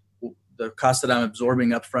the cost that I'm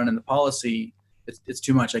absorbing up front in the policy, it's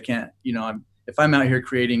too much. I can't, if I'm out here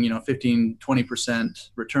creating, 15, 20%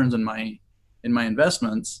 returns in my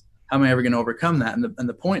investments, how am I ever going to overcome that? And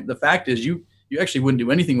the fact is you actually wouldn't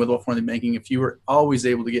do anything with wealth formula banking if you were always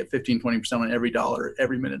able to get 15, 20% on every dollar,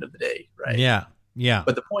 every minute of the day. Right. Yeah. Yeah.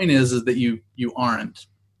 But the point is that you aren't.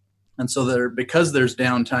 And so because there's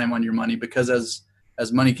downtime on your money, because as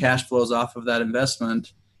money cash flows off of that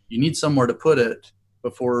investment, you need somewhere to put it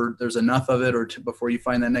before there's enough of it, or before you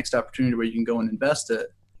find that next opportunity where you can go and invest it.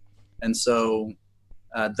 And so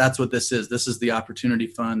That's what this is. This is the opportunity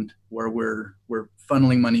fund where we're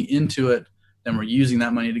funneling money into it, then we're using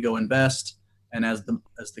that money to go invest. And as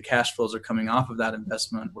the cash flows are coming off of that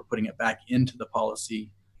investment, we're putting it back into the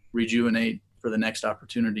policy, rejuvenate for the next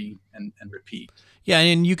opportunity, and repeat. Yeah,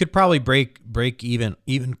 and you could probably break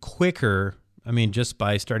even quicker. I mean, just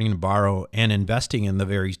by starting to borrow and investing in the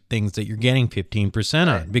very things that you're getting 15%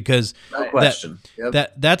 on, because no question.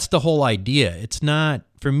 That's the whole idea. It's not,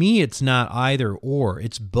 for me, it's not either or,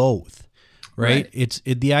 it's both, right? It's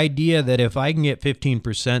the idea that if I can get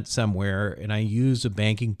 15% somewhere and I use a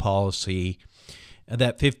banking policy,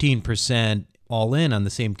 that 15% all in on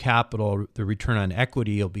the same capital, the return on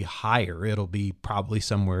equity will be higher. It'll be probably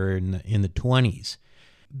somewhere in the 20s.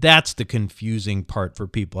 That's the confusing part for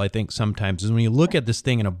people, I think, sometimes, is when you look at this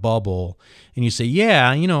thing in a bubble and you say,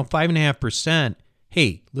 5.5%.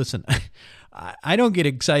 Hey, listen, I don't get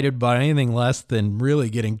excited about anything less than really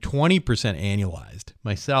getting 20% annualized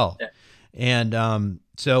myself. Yeah. And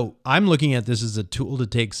so I'm looking at this as a tool to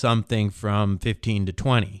take something from 15 to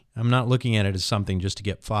 20. I'm not looking at it as something just to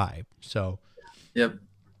get 5. So, yep.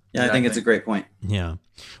 Yeah, exactly. I think it's a great point. Yeah.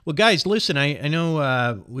 Well, guys, listen, I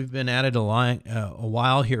know we've been at it a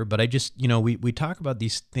while here, but I just, we talk about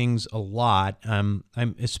these things a lot. I'm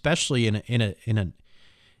especially in a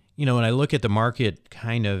when I look at the market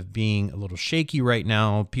kind of being a little shaky right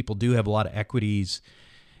now, people do have a lot of equities.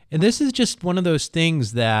 And this is just one of those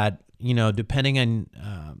things that, depending on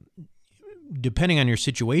your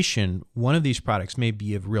situation, one of these products may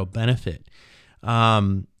be of real benefit.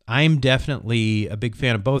 I'm definitely a big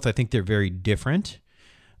fan of both. I think they're very different.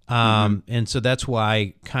 And so that's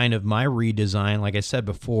why kind of my redesign, like I said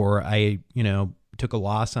before, I, took a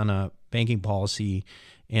loss on a banking policy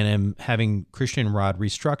and I'm having Christian Rod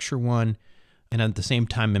restructure one. And at the same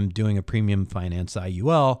time, I'm doing a premium finance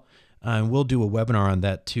IUL. And we'll do a webinar on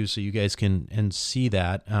that too, so you guys can see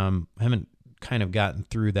that. I haven't kind of gotten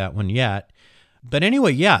through that one yet. But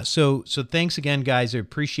anyway, yeah. So thanks again, guys. I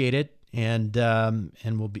appreciate it. And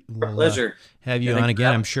we'll pleasure have you on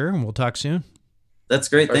again, I'm sure, and we'll talk soon. That's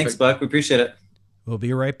great. Perfect. Thanks, Buck. We appreciate it. We'll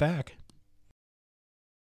be right back.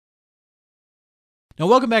 Now,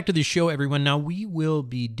 welcome back to the show, everyone. Now, we will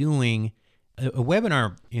be doing a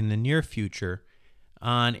webinar in the near future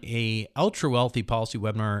on a ultra wealthy policy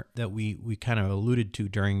webinar that we kind of alluded to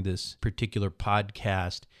during this particular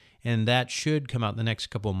podcast, and that should come out in the next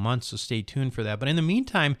couple of months. So stay tuned for that. But in the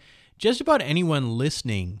meantime, just about anyone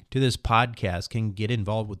listening to this podcast can get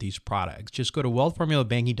involved with these products. Just go to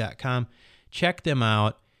wealthformulabanking.com, check them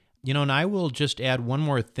out. And I will just add one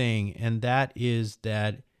more thing, and that is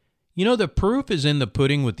that, the proof is in the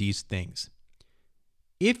pudding with these things.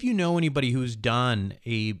 If you know anybody who's done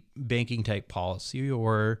a banking type policy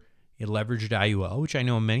or a leveraged IUL, which I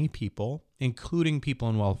know many people, including people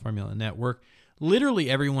in Wealth Formula Network, literally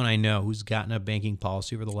everyone I know who's gotten a banking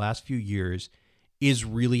policy over the last few years is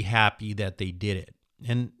really happy that they did it.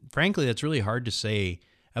 And frankly, that's really hard to say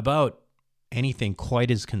about anything quite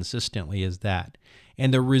as consistently as that.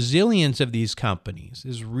 And the resilience of these companies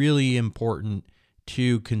is really important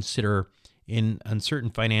to consider in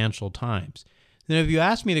uncertain financial times. Then if you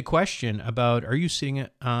ask me the question about, are you sitting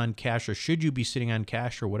on cash or should you be sitting on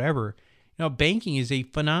cash or whatever, banking is a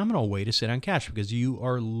phenomenal way to sit on cash because you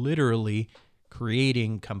are literally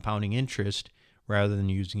creating compounding interest rather than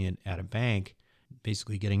using it at a bank,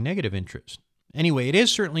 basically getting negative interest. Anyway, it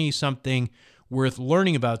is certainly something worth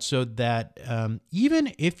learning about so that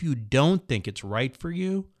even if you don't think it's right for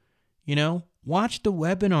you, watch the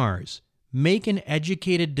webinars, make an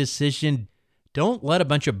educated decision. Don't let a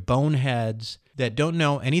bunch of boneheads that don't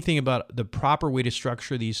know anything about the proper way to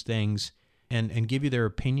structure these things and give you their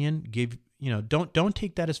opinion. Don't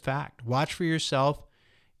take that as fact. Watch for yourself,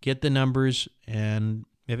 get the numbers, and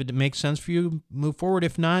if it makes sense for you, move forward.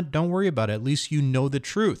 If not, don't worry about it. At least you know the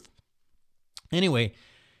truth. Anyway,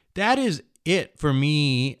 that is it for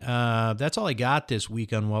me. That's all I got this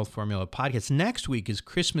week on Wealth Formula Podcast. Next week is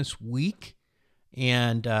Christmas week,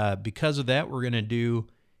 and because of that, we're going to do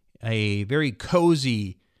a very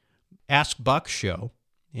cozy Ask Buck show.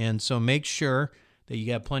 And so make sure that you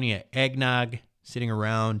got plenty of eggnog sitting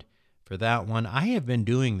around for that one. I have been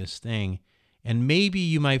doing this thing, and maybe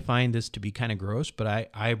you might find this to be kind of gross, but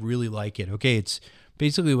I really like it. Okay, it's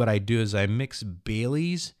basically what I do is I mix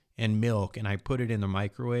Baileys and milk, and I put it in the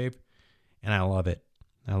microwave, and I love it.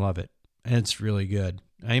 I love it. And it's really good.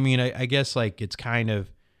 I mean, I guess like it's kind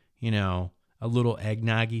of, a little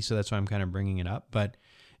eggnoggy, so that's why I'm kind of bringing it up. But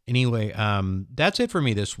anyway, that's it for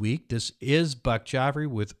me this week. This is Buck Joffrey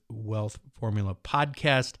with Wealth Formula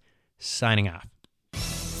Podcast, signing off.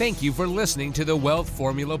 Thank you for listening to the Wealth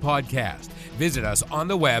Formula Podcast. Visit us on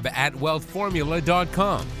the web at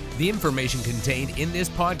wealthformula.com. The information contained in this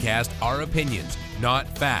podcast are opinions,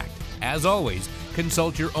 not fact. As always,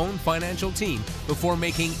 consult your own financial team before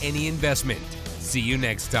making any investment. See you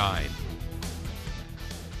next time.